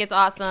seriousness, like, it's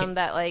awesome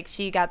that, like,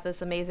 she got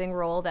this amazing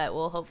role that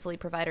will hopefully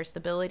provide her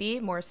stability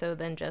more so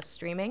than just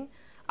streaming,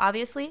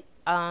 obviously.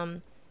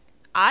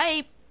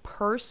 I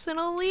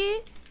personally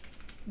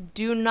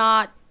do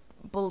not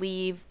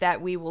believe that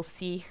we will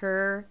see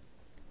her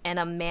in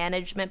a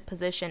management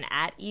position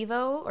at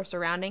EVO or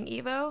surrounding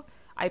EVO.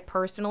 I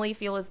personally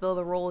feel as though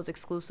the role is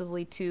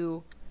exclusively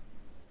to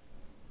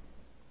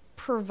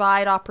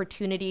provide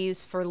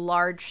opportunities for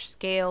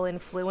large-scale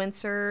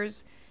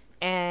influencers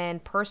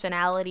and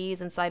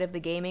personalities inside of the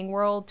gaming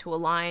world to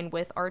align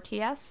with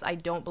RTS. I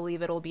don't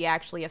believe it'll be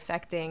actually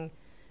affecting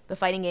the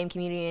fighting game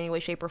community in any way,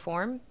 shape, or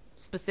form,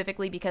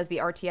 specifically because the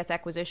RTS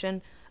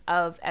acquisition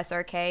of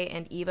SRK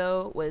and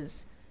EVO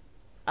was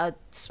a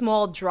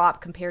small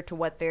drop compared to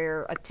what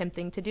they're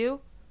attempting to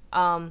do.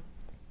 But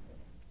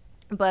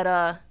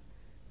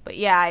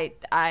yeah,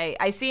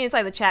 I see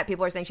inside the chat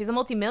people are saying she's a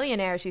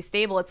multimillionaire, she's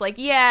stable. It's like,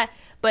 yeah,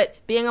 but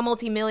being a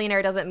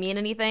multimillionaire doesn't mean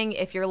anything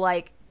if you're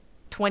like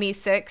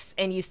 26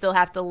 and you still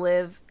have to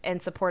live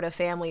and support a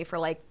family for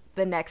like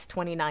the next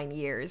 29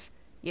 years.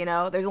 You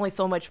know, there's only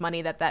so much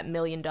money that $1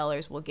 million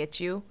will get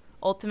you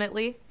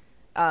ultimately.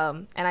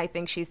 And I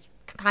think she's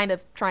kind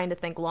of trying to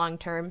think long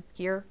term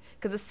here,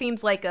 because this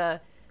seems like a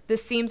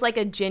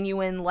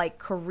genuine like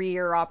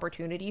career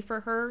opportunity for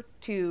her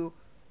to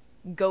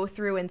go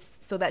through, and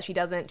so that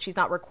she's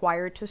not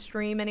required to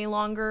stream any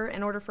longer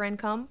in order for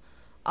income.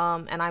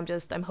 And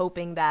I'm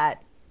hoping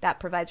that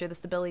provides her the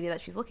stability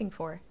that she's looking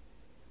for.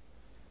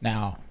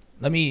 Now,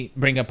 let me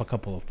bring up a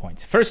couple of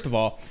points. First of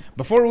all,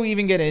 before we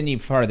even get any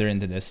farther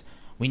into this,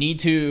 we need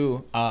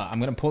to, I'm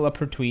going to pull up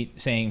her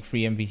tweet saying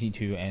free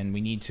MVC2, and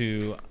we need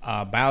to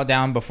bow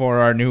down before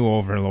our new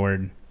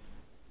overlord.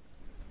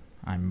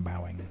 I'm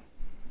bowing.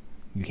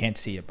 You can't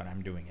see it, but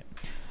I'm doing it.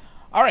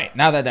 All right,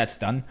 now that that's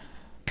done,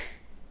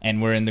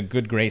 and we're in the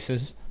good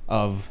graces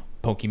of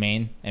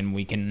Pokimane, and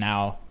we can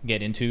now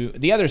get into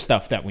the other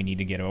stuff that we need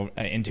to get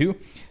into.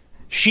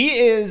 She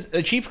is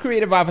the Chief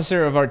Creative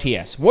Officer of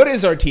RTS. What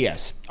is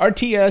RTS?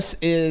 RTS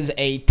is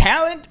a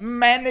talent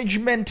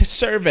management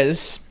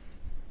service.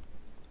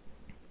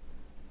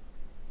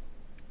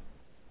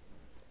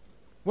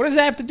 What does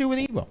that have to do with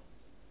EVO?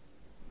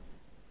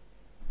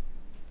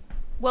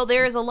 Well,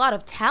 there is a lot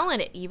of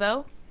talent at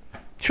EVO.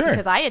 Sure.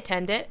 Because I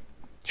attend it.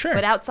 Sure.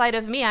 But outside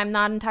of me, I'm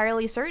not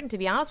entirely certain, to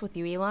be honest with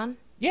you, Elon.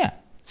 Yeah.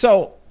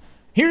 So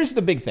here's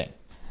the big thing.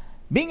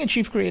 Being a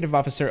chief creative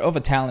officer of a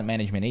talent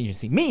management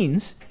agency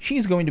means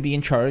she's going to be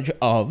in charge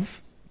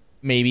of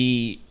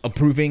maybe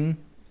approving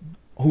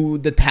who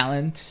the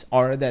talents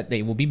are that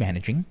they will be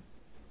managing,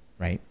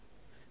 right?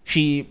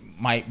 She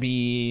might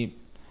be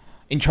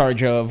in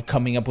charge of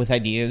coming up with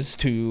ideas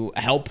to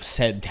help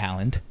said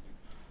talent.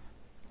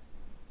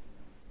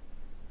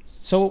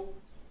 So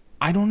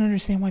I don't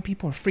understand why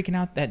people are freaking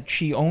out that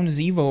she owns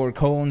EVO or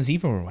co-owns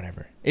EVO or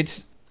whatever.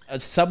 It's a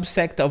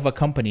subsect of a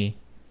company.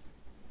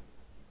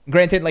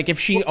 Granted, like, if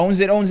she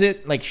owns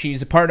it, like,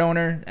 she's a part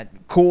owner,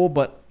 cool,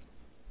 but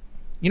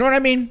you know what I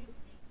mean?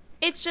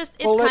 It's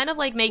kind of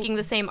like making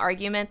the same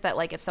argument that,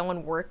 like, if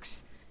someone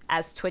works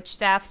as Twitch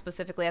staff,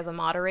 specifically as a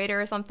moderator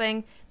or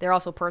something, they're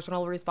also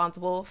personally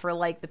responsible for,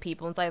 like, the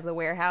people inside of the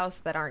warehouse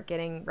that aren't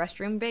getting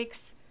restroom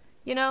breaks,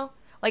 you know?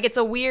 Like, it's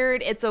a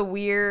weird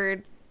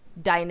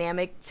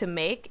dynamic to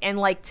make, and,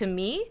 like, to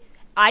me,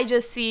 I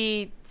just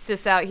see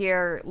Sis out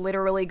here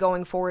literally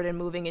going forward and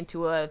moving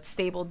into a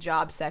stable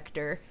job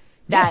sector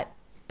that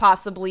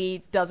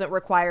possibly doesn't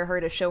require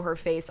her to show her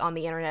face on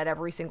the internet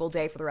every single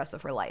day for the rest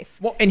of her life.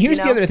 Well, and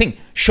here's the other thing.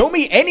 Show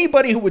me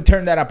anybody who would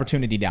turn that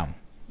opportunity down,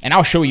 and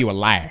I'll show you a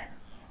liar.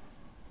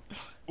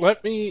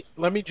 Let me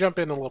jump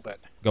in a little bit.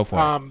 Go for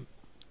it.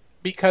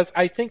 Because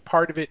I think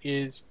part of it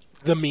is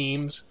the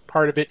memes.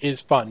 Part of it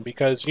is fun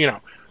because, you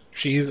know,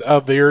 she's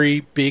a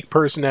very big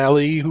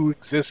personality who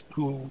exists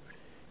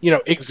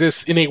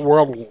in a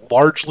world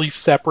largely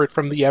separate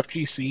from the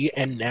FGC,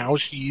 and now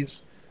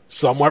she's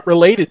somewhat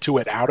related to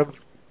it out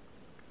of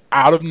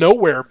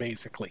nowhere,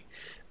 basically.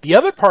 The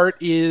other part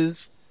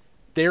is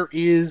there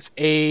is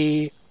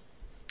a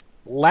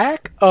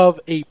lack of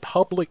a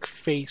public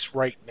face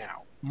right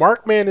now.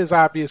 Markman is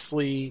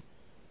obviously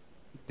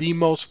the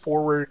most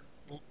forward.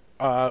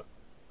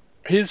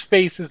 His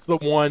face is the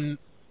one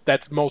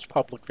that's most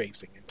public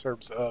facing in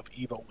terms of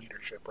EVO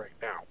leadership right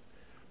now.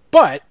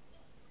 But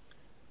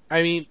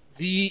I mean,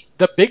 the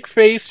big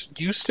face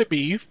used to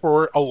be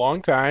for a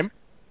long time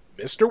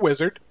Mr.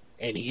 Wizard,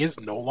 and he is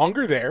no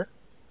longer there.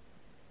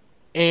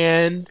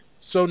 And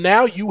so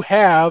now you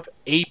have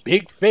a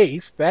big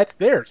face that's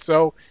there.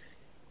 So,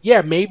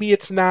 yeah, maybe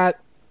it's not...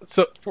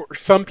 So for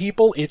some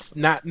people, it's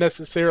not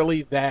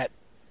necessarily that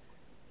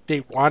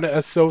they want to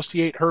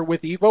associate her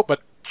with EVO,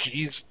 but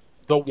she's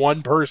the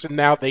one person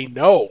now they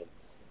know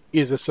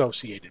is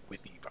associated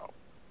with EVO.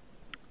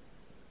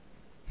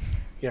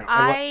 You know,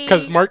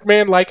 because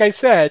Markman, like I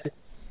said,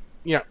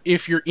 you know,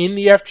 if you're in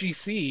the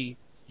FGC,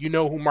 you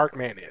know who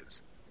Markman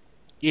is.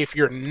 if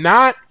you're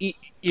not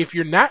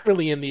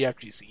really in the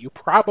FGC, you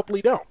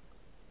probably don't.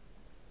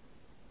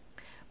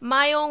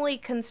 My only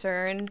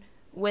concern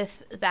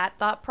with that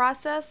thought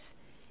process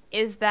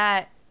is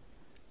that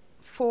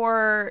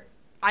I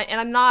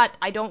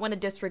don't want to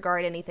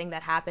disregard anything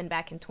that happened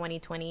back in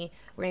 2020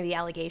 or any of the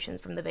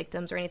allegations from the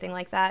victims or anything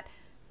like that.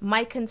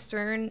 My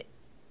concern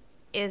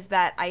is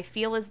that I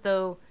feel as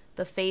though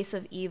the face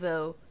of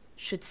EVO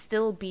should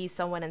still be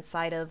someone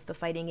inside of the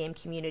fighting game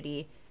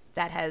community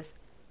that has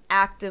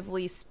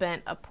actively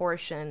spent a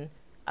portion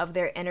of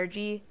their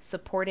energy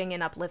supporting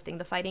and uplifting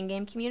the fighting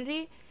game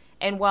community.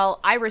 And while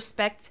I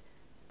respect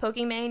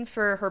Pokimane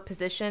for her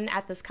position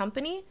at this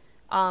company,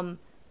 I'm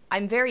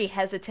very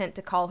hesitant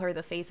to call her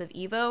the face of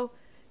EVO.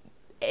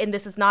 And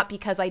this is not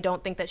because I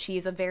don't think that she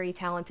is a very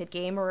talented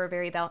gamer or a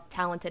very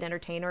talented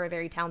entertainer or a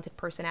very talented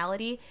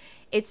personality.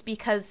 It's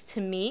because, to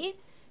me,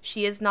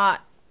 she has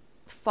not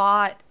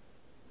fought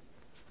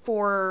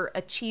for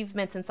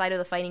achievements inside of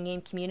the fighting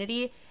game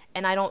community,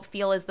 and I don't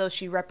feel as though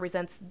she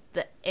represents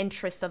the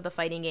interests of the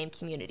fighting game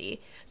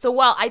community. So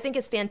while I think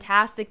it's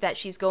fantastic that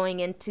she's going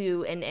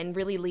into and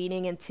really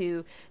leaning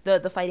into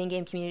the fighting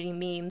game community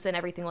memes and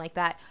everything like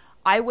that,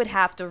 I would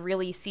have to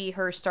really see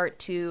her start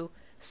to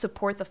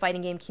support the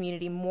fighting game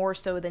community more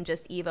so than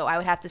just EVO. I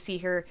would have to see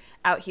her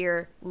out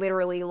here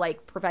literally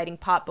like providing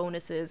pop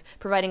bonuses,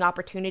 providing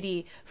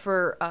opportunity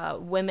for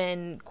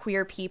women,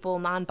 queer people,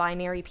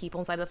 non-binary people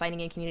inside the fighting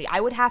game community.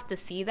 I would have to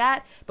see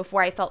that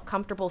before I felt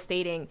comfortable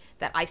stating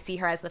that I see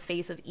her as the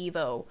face of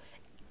EVO.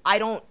 I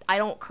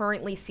don't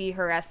currently see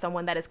her as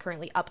someone that is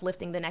currently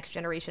uplifting the next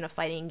generation of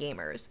fighting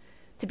gamers,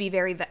 to be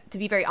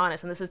very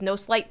honest. And this is no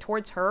slight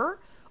towards her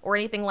or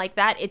anything like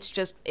that.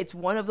 It's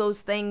one of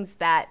those things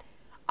that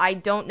I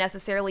don't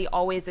necessarily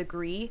always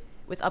agree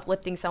with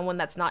uplifting someone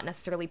that's not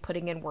necessarily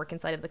putting in work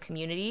inside of the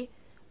community.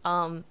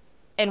 And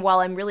while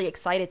I'm really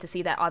excited to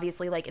see that,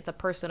 obviously, like, it's a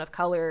person of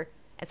color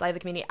inside of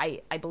the community,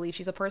 I believe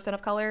she's a person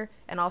of color,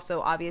 and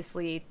also,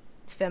 obviously,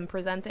 femme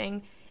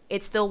presenting,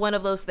 it's still one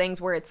of those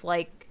things where it's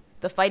like,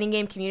 the fighting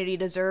game community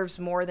deserves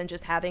more than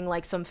just having,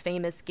 like, some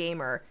famous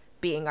gamer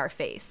being our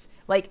face.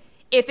 Like,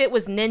 if it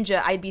was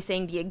Ninja, I'd be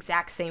saying the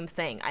exact same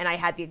thing, and I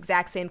had the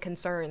exact same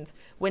concerns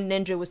when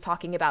Ninja was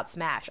talking about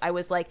Smash. I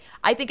was like,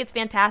 I think it's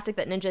fantastic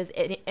that Ninja is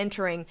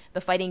entering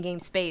the fighting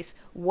game space.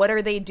 What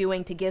are they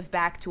doing to give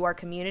back to our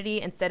community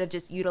instead of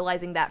just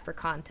utilizing that for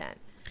content?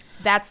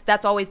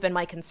 That's always been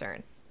my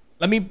concern.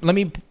 Let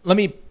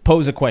me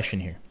pose a question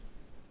here.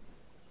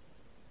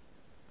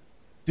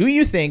 Do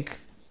you think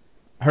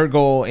her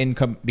goal in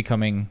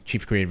becoming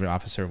chief creative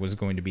officer was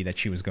going to be that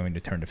she was going to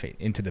turn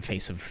into the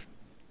face of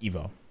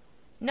EVO?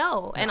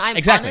 No, and I'm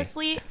exactly.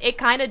 Honestly, it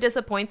kind of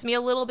disappoints me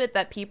a little bit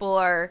that people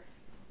are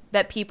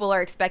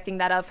expecting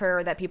that of her,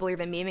 or that people are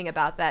even memeing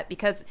about that,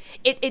 because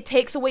it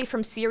takes away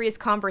from serious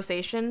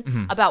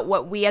conversation about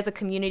what we as a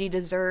community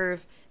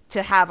deserve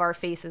to have our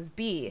faces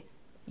be.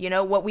 You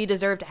know, what we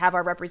deserve to have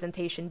our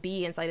representation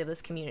be inside of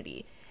this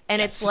community.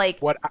 And it's like,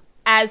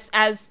 as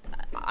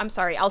I'm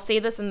sorry, I'll say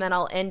this and then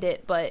I'll end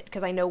it, but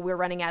because I know we're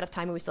running out of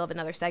time and we still have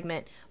another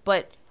segment,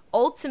 but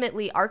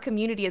ultimately our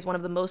community is one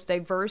of the most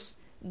diverse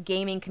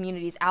gaming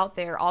communities out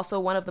there, also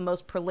one of the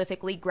most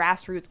prolifically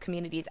grassroots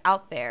communities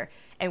out there,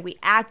 and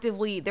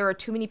there are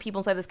too many people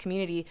inside this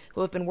community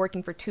who have been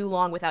working for too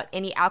long without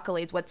any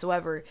accolades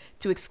whatsoever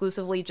to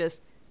exclusively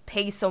just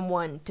pay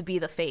someone to be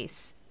the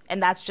face,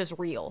 and that's just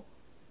real.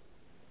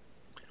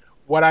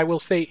 What I will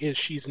say is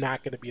she's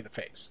not going to be the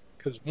face,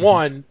 because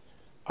one,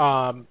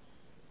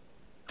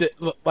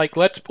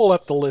 let's pull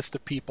up the list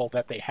of people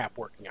that they have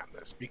working on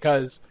this,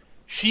 because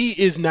she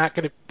is not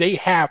going to. They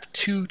have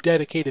two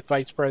dedicated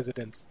vice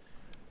presidents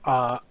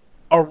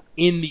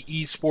in the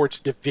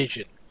esports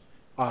division,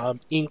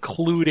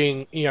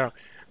 including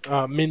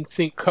Min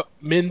Sik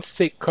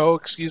Ko,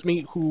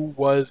 who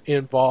was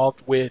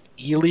involved with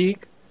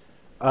E-League,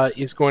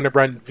 is going to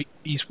run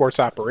esports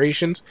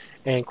operations,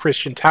 and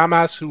Christian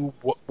Tamas, who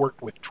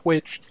worked with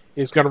Twitch,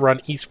 is going to run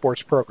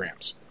esports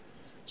programs.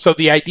 So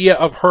the idea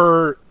of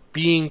her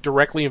being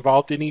directly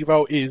involved in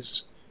EVO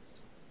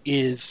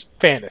is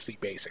fantasy,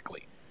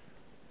 basically.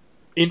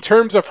 In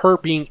terms of her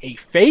being a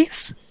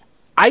face,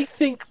 I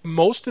think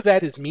most of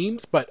that is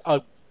memes, but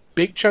a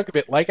big chunk of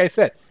it, like I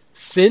said,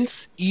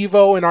 since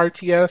EVO and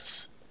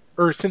RTS,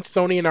 or since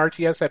Sony and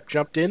RTS have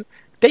jumped in,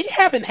 they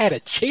haven't had a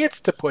chance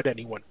to put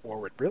anyone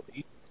forward,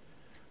 really.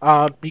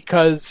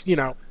 Because,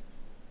 EVO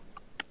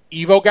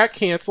got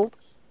canceled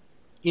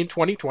in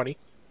 2020,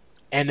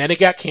 and then it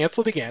got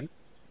canceled again,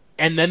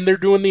 and then they're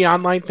doing the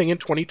online thing in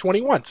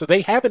 2021. So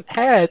they haven't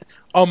had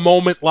a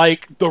moment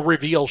like the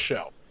reveal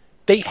show.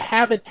 They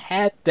haven't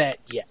had that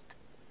yet.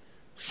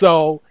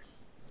 So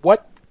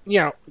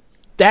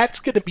that's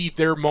going to be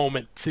their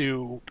moment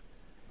to.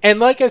 And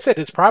like I said,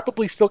 it's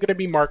probably still going to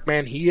be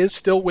Markman. He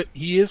is with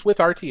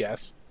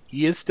RTS.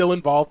 He is still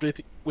involved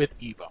with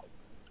EVO.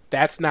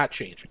 That's not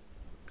changing.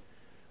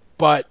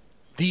 But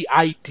the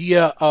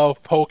idea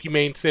of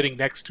Pokimane sitting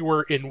next to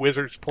her in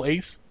Wizard's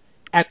Place,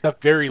 at the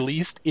very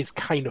least, is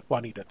kind of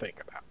funny to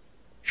think about.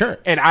 Sure.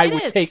 And I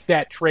would take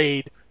that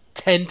trade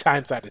 10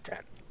 times out of 10.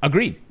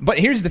 Agreed. But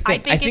here's the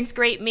thing. I think it's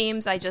great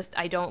memes. I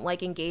don't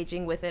like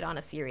engaging with it on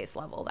a serious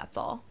level. That's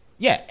all.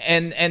 Yeah,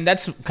 and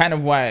that's kind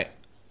of why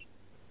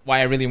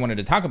I really wanted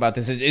to talk about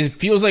this. It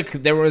feels like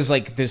there was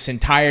like this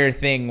entire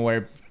thing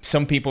where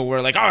some people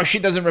were like, "Oh, she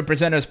doesn't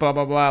represent us," blah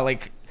blah blah.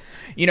 Like,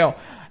 you know,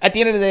 at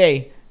the end of the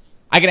day,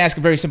 I can ask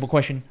a very simple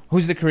question: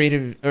 who's the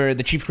creative or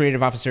the chief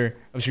creative officer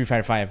of Street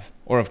Fighter V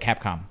or of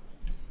Capcom?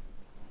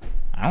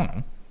 I don't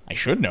know. I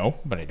should know,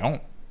 but I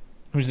don't.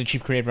 Who's the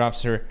chief creative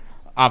officer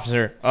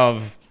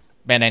of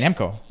Bandai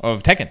Namco,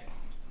 of Tekken?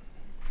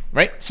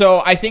 Right?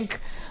 So I think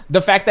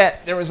the fact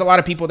that there was a lot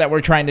of people that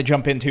were trying to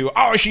jump into,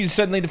 oh, she's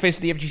suddenly the face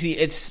of the FGC,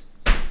 it's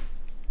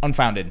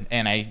unfounded.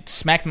 And I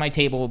smacked my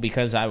table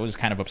because I was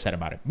kind of upset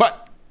about it.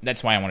 But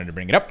that's why I wanted to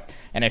bring it up.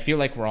 And I feel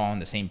like we're all on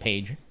the same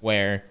page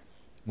where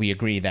we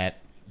agree that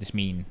this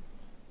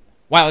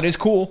while it is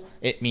cool,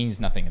 it means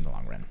nothing in the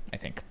long run, I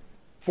think,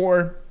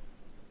 for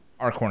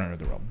our corner of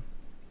the world.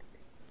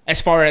 As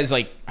far as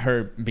like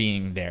her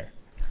being there.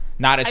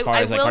 Not as far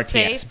as like RTX being part of it.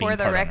 I will say, for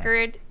the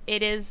record,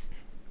 it is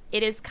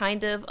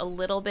kind of a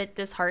little bit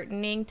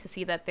disheartening to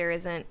see that there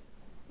isn't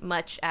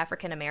much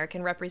African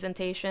American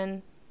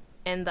representation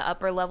in the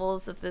upper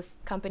levels of this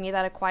company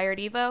that acquired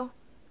Evo,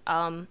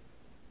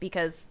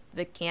 because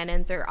the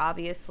canons are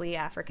obviously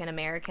African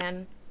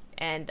American,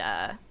 and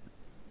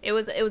it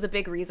was a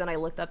big reason I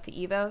looked up to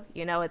Evo.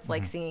 You know, it's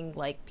like seeing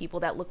like people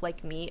that look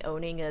like me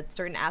owning a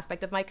certain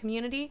aspect of my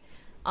community.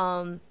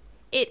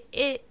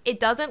 It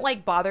doesn't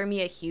like bother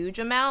me a huge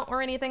amount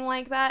or anything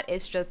like that.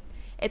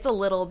 It's a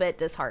little bit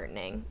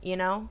disheartening, you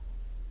know?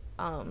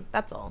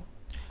 That's all.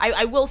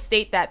 I will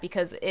state that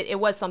because it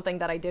was something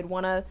that I did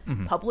want to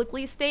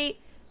publicly state,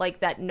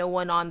 like that no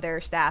one on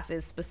their staff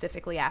is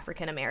specifically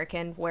African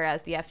American,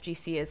 whereas the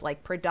FGC is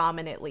like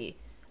predominantly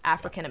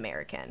African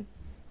American.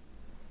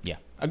 Yeah,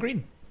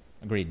 agreed.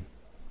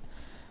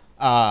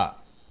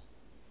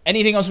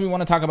 Anything else we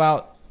want to talk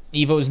about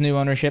Evo's new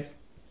ownership,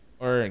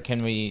 or can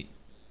we?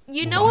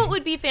 You know what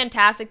would be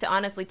fantastic to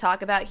honestly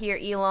talk about here,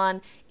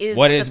 Elon, is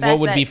what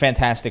would be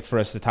fantastic for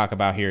us to talk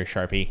about here,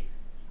 Sharpie?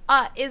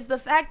 Is the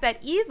fact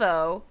that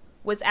Evo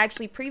was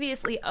actually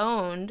previously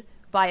owned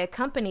by a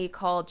company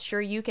called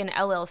Shoryuken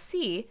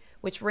LLC,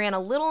 which ran a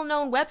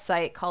little-known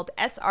website called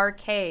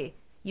SRK.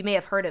 You may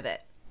have heard of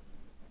it.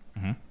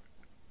 Mm-hmm.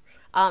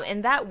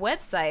 And that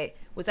website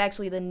was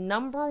actually the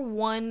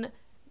 #1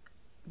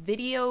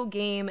 video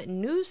game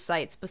news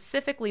site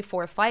specifically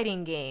for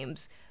fighting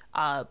games,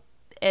 and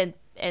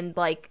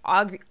like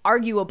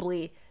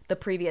arguably the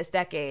previous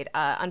decade.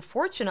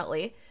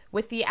 Unfortunately,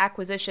 with the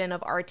acquisition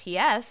of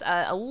RTS,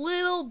 a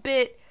little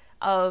bit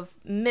of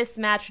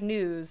mismatched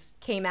news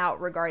came out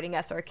regarding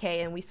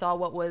SRK, and we saw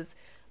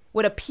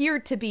what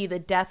appeared to be the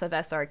death of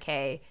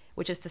SRK,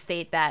 which is to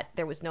state that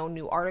there was no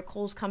new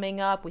articles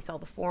coming up. We saw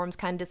the forums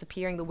kind of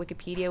disappearing. The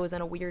Wikipedia was in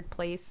a weird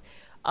place.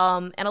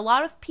 And a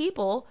lot of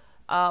people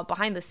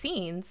behind the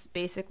scenes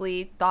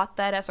basically thought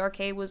that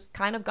SRK was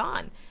kind of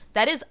gone.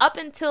 That is up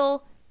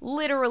until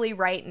literally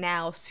right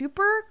now.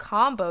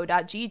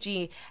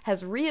 SuperCombo.gg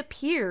has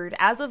reappeared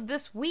as of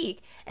this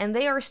week, and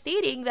they are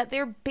stating that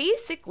they're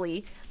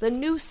basically the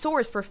new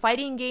source for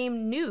fighting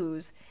game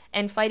news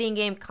and fighting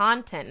game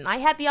content. And I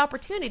had the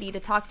opportunity to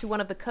talk to one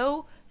of the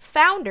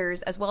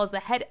co-founders as well as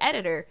the head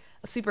editor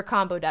of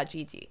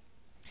SuperCombo.gg.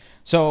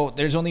 So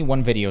there's only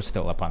one video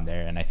still up on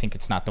there, and I think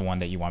it's not the one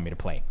that you want me to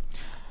play.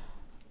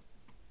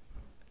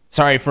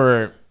 Sorry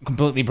for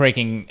completely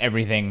breaking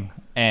everything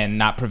and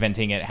not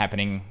preventing it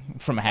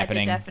from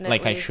happening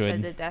like I should. I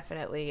did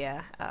definitely,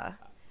 yeah.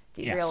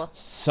 Derail. Yes.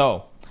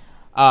 So,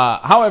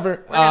 however... We're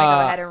going to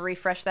go ahead and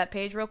refresh that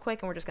page real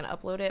quick, and we're just going to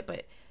upload it,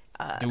 but...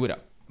 do it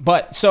up.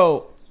 But,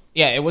 so,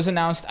 yeah, it was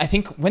announced, I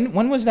think,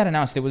 when was that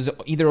announced? It was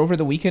either over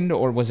the weekend,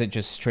 or was it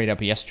just straight up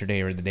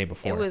yesterday or the day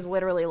before? It was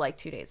literally like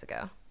 2 days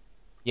ago.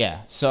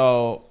 Yeah,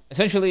 so,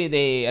 essentially,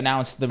 they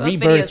announced the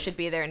rebirth... Both videos should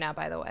be there now,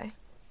 by the way.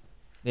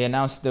 They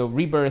announced the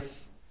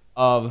rebirth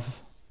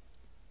of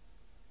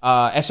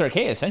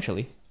SRK,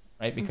 essentially,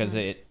 right? Because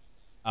they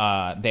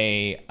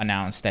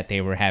announced that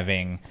they were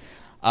having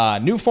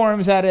new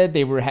forums added.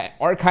 They were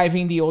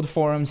archiving the old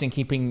forums and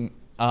keeping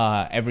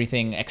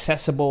everything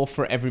accessible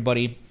for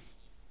everybody.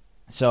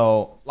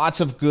 So lots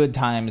of good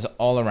times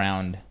all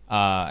around,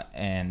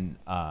 and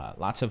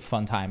lots of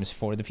fun times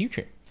for the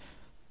future.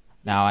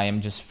 Now I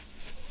am just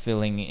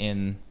filling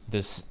in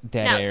this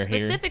dead air here. Now,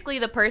 specifically,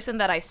 the person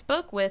that I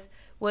spoke with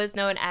was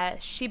known as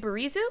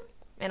Shibarizu,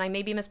 and I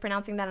may be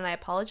mispronouncing that, and I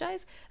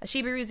apologize.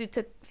 Shibarizu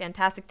took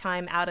fantastic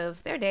time out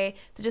of their day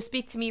to just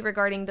speak to me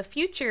regarding the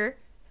future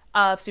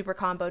of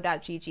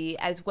SuperCombo.gg,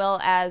 as well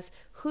as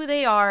who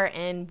they are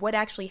and what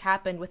actually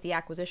happened with the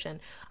acquisition.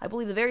 I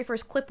believe the very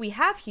first clip we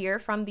have here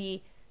from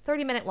the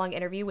 30-minute long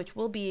interview, which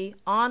will be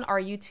on our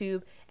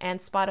YouTube and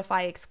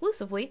Spotify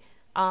exclusively,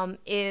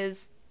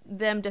 is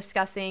them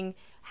discussing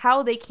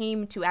how they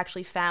came to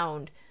actually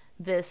found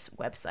this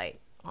website.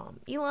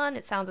 Elon,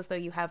 it sounds as though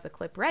you have the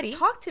clip ready.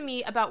 Talk to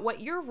me about what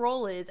your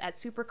role is at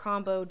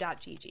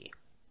SuperCombo.gg.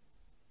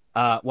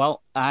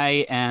 Well,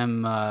 I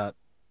am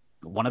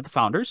one of the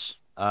founders,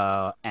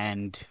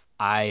 and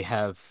I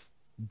have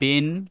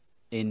been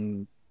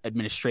in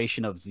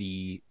administration of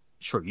the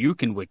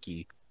Shoryuken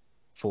Wiki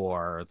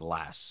for the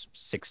last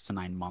 6 to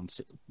 9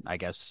 months, I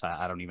guess.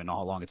 I don't even know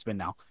how long it's been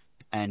now.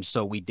 And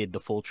so we did the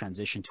full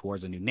transition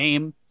towards a new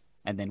name,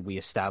 and then we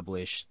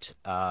established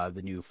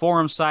the new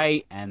forum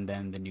site and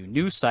then the new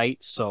news site.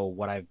 So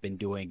what I've been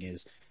doing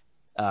is,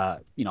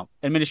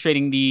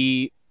 administrating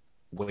the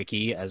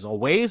wiki as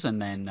always,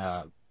 and then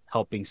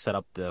helping set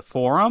up the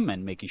forum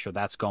and making sure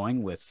that's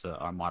going with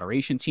our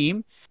moderation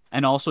team,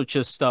 and also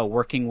just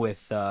working with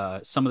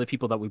some of the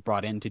people that we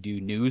brought in to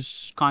do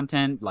news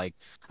content. Like,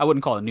 I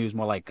wouldn't call it news,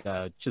 more like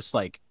just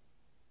like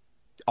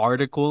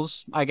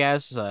articles, I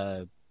guess,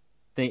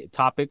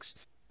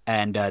 topics.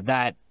 And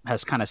that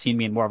has kind of seen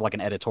me in more of like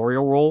an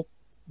editorial role.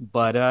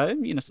 But,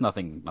 it's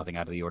nothing out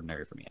of the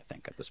ordinary for me, I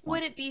think, at this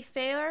point. Would it be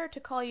fair to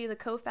call you the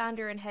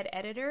co-founder and head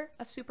editor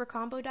of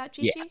supercombo.gg?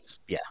 Yes.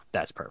 Yeah,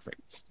 that's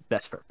perfect.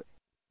 That's perfect.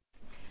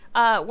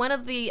 One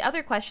of the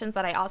other questions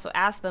that I also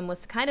asked them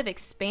was to kind of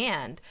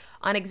expand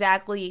on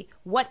exactly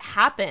what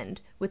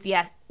happened with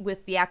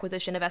the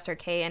acquisition of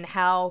SRK and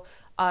how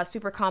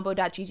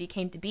supercombo.gg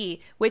came to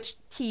be, which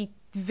he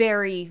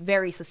very,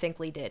 very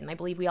succinctly did. And I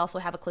believe we also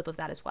have a clip of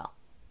that as well.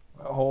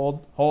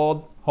 Hold.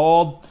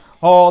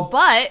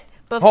 But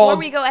before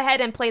we go ahead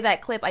and play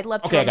that clip, I'd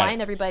love to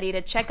remind everybody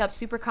to check up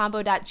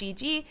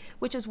supercombo.gg,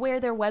 which is where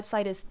their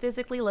website is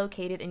physically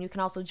located, and you can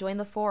also join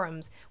the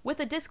forums with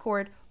a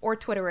Discord or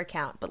Twitter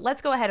account. But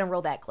let's go ahead and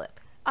roll that clip.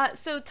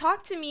 So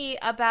talk to me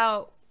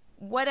about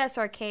what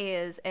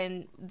SRK is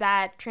and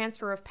that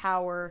transfer of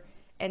power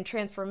and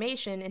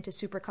transformation into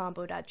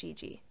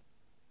supercombo.gg.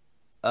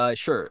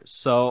 Sure.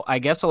 So I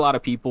guess a lot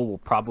of people will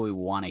probably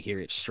want to hear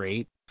it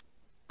straight.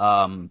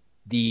 The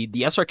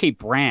SRK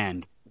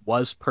brand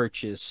was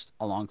purchased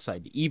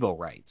alongside the Evo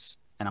rights,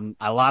 and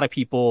a lot of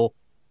people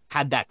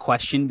had that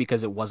question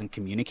because it wasn't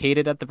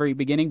communicated at the very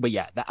beginning. But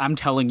yeah, I'm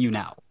telling you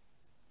now.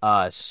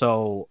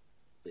 So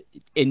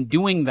in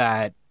doing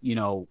that,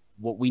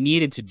 what we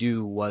needed to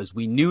do was,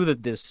 we knew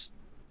that the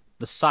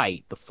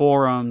site, the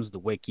forums, the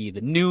wiki,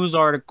 the news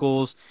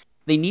articles,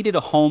 they needed a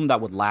home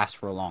that would last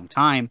for a long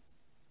time,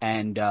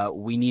 and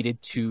we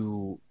needed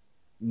to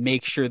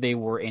make sure they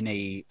were in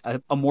a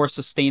more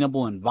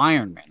sustainable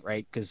environment,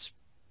 right? Because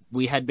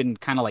we had been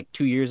kind of like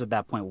 2 years at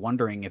that point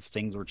wondering if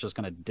things were just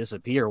going to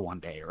disappear one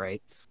day,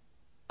 right?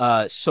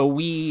 So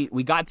we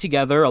got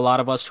together. A lot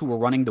of us who were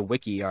running the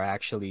wiki are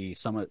actually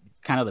some of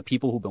kind of the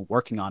people who've been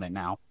working on it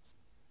now,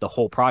 the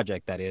whole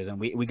project, that is. And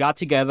we got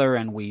together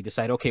and we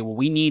decided, okay, well,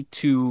 we need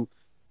to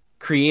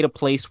create a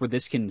place where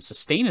this can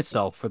sustain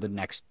itself for the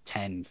next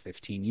 10,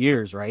 15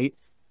 years, right?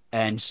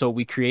 And so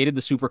we created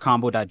the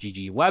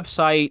supercombo.gg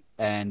website,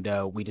 and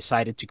we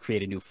decided to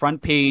create a new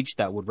front page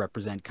that would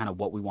represent kind of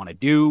what we want to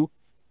do.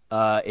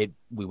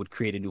 We would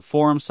create a new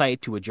forum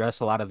site to address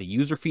a lot of the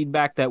user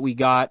feedback that we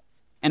got.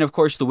 And of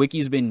course, the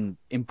wiki's been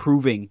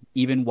improving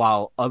even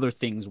while other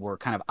things were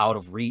kind of out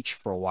of reach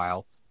for a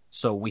while.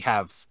 So we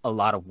have a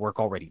lot of work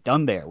already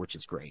done there, which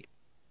is great.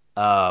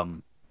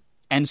 And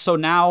so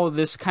now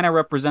this kind of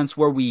represents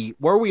where we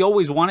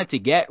always wanted to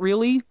get,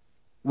 really,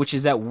 which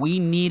is that we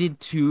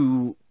needed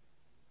to,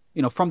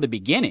 from the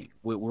beginning,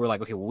 we were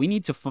like, okay, well, we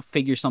need to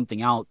figure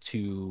something out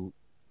to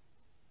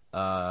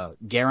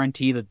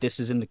guarantee that this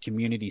is in the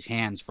community's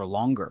hands for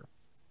longer.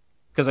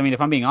 Because, I mean,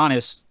 if I'm being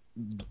honest,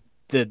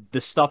 the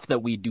stuff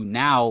that we do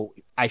now,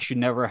 I should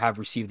never have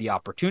received the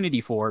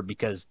opportunity for,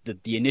 because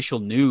the initial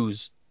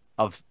news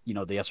of, the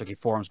SRK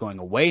forums going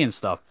away and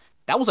stuff,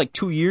 that was like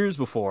 2 years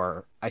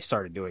before I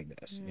started doing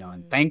this.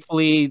 And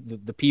thankfully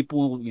the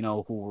people,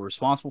 who were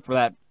responsible for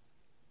that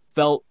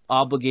felt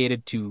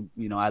obligated to,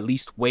 at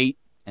least wait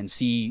and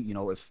see,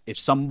 if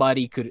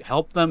somebody could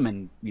help them.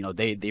 And,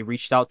 they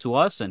reached out to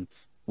us, and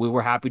we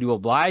were happy to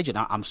oblige. And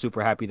I'm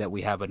super happy that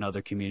we have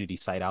another community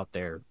site out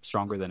there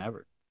stronger than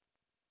ever.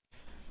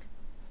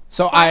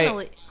 So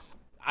finally.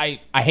 I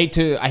hate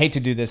to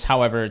do this.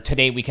 However,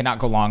 today we cannot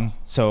go long,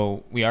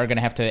 so we are going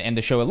to have to end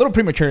the show a little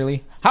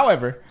prematurely.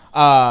 However,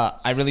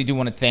 I really do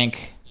want to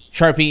thank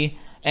Sharpie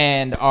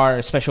and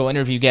our special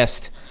interview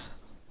guest.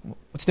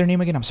 What's their name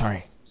again? I'm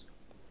sorry.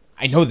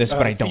 I know this,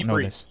 but I don't know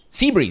this.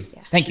 Seabreeze.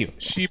 Yeah. Thank you.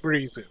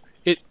 Seabreeze.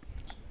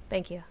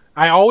 Thank you.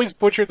 I always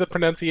butcher the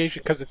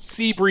pronunciation because it's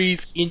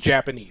Seabreeze in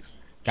Japanese.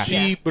 Gotcha.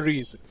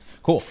 Seabreeze.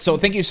 Cool. So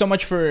thank you so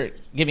much for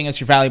giving us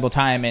your valuable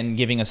time and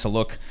giving us a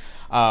look.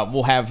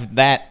 We'll have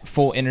that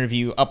full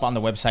interview up on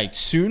the website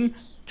soon.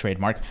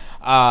 Trademark.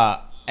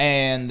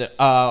 And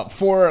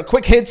for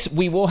quick hits,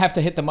 we will have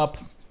to hit them up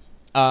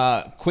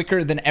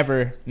quicker than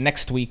ever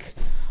next week.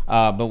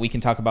 But we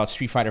can talk about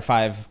Street Fighter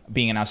V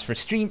being announced for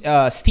Steam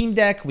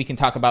Deck. We can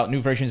talk about new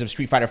versions of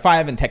Street Fighter V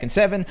and Tekken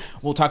 7.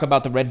 We'll talk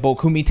about the Red Bull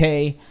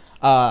Kumite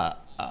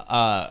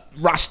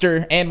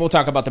roster, and we'll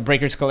talk about the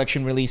Breakers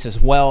Collection release as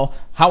well.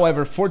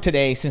 However, for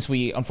today, since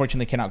we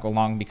unfortunately cannot go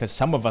long because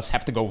some of us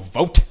have to go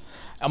vote,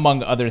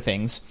 among other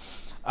things,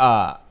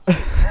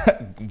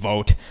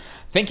 vote.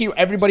 Thank you,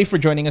 everybody, for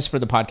joining us for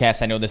the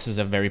podcast. I know this is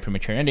a very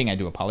premature ending. I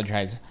do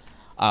apologize.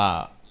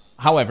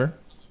 However,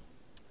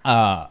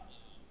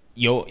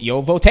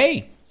 yo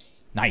vote.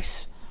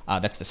 Nice.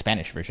 That's the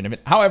Spanish version of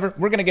it. However,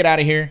 we're going to get out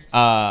of here.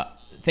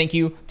 Thank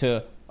you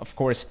to, of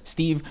course,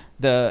 Steve,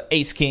 the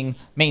Ace King,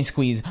 Main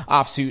Squeeze,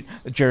 Offsuit,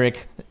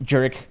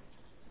 Jurek.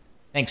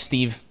 Thanks,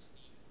 Steve.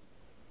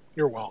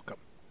 You're welcome.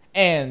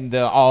 And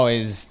the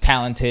always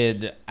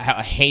talented,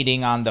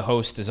 hating on the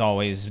host as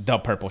always, the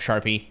Purple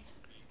Sharpie.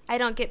 I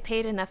don't get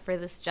paid enough for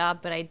this job,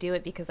 but I do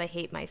it because I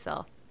hate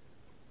myself.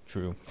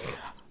 True.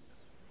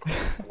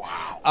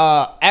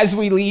 Wow. As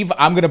we leave,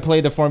 I'm going to play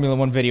the Formula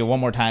One video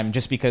one more time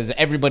just because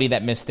everybody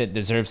that missed it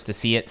deserves to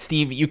see it.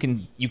 Steve, you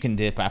can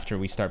dip after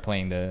we start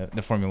playing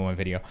the Formula One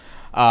video.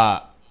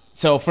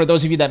 So for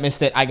those of you that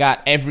missed it, I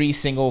got every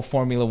single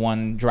Formula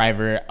One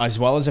driver as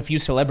well as a few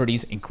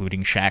celebrities,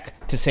 including Shaq,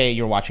 to say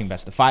you're watching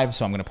Best of Five.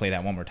 So I'm going to play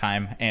that one more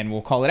time and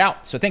we'll call it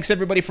out. So thanks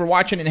everybody for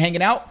watching and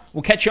hanging out.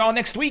 We'll catch you all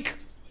next week.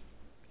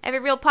 Every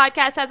real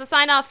podcast has a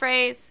sign-off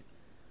phrase.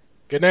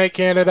 Good night,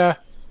 Canada.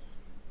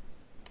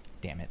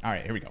 Damn it. All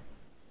right, here we go.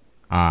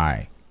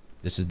 Hi,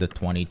 this is the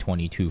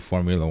 2022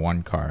 Formula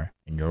One car,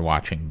 and you're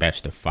watching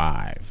Best of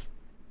Five.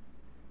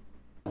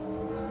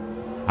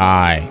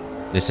 Hi,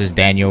 this is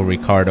Daniel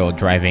Ricciardo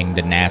driving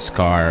the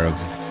NASCAR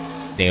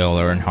of Dale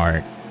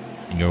Earnhardt,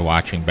 and you're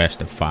watching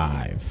Best of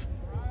Five.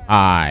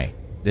 Hi,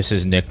 this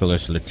is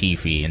Nicholas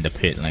Latifi in the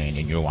pit lane,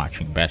 and you're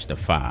watching Best of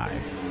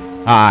Five.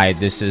 Hi,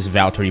 this is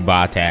Valtteri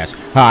Bottas.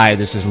 Hi,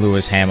 this is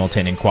Lewis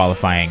Hamilton in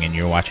qualifying, and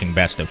you're watching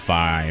Best of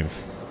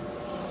Five.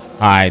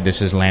 Hi,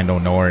 this is Lando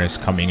Norris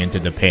coming into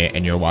the pit,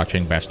 and you're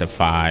watching Best of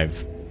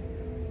Five.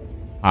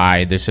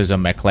 Hi, this is a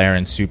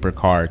McLaren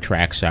supercar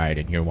trackside,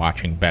 and you're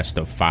watching Best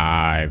of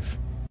Five.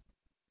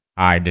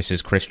 Hi, this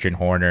is Christian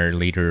Horner,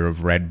 leader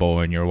of Red Bull,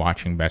 and you're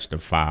watching Best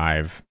of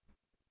Five.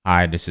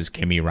 Hi, this is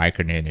Kimi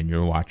Räikkönen, and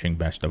you're watching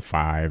Best of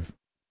Five.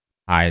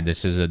 Hi,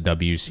 this is a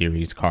W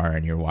Series car,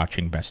 and you're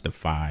watching Best of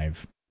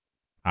Five.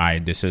 Hi,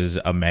 this is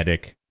a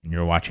medic, and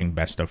you're watching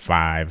Best of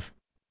Five.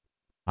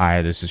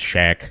 Hi, this is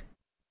Shaq.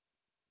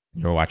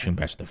 You're watching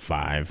Best of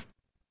Five.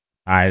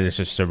 Hi, this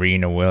is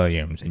Serena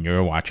Williams, and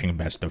you're watching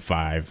Best of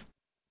Five.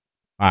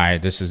 Hi,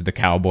 this is the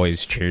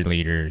Cowboys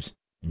cheerleaders,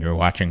 and you're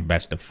watching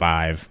Best of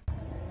Five.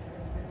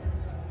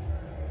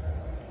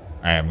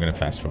 Alright, I'm gonna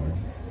fast forward.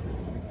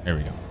 There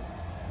we go.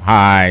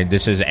 Hi,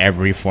 this is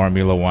every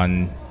Formula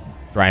One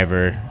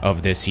driver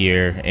of this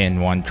year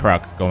in one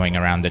truck going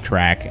around the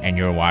track, and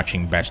you're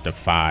watching Best of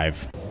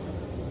Five.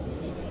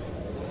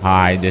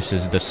 Hi, this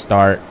is the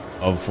start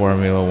of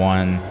Formula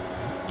One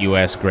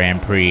US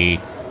Grand Prix,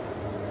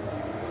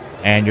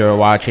 and you're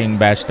watching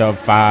Best of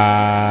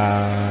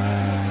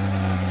Five.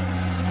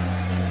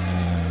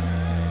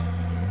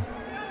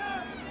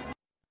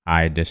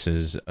 Hi, this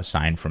is a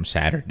sign from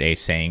Saturday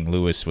saying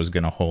Lewis was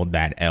gonna hold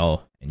that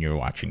L, and you're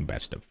watching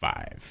Best of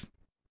Five.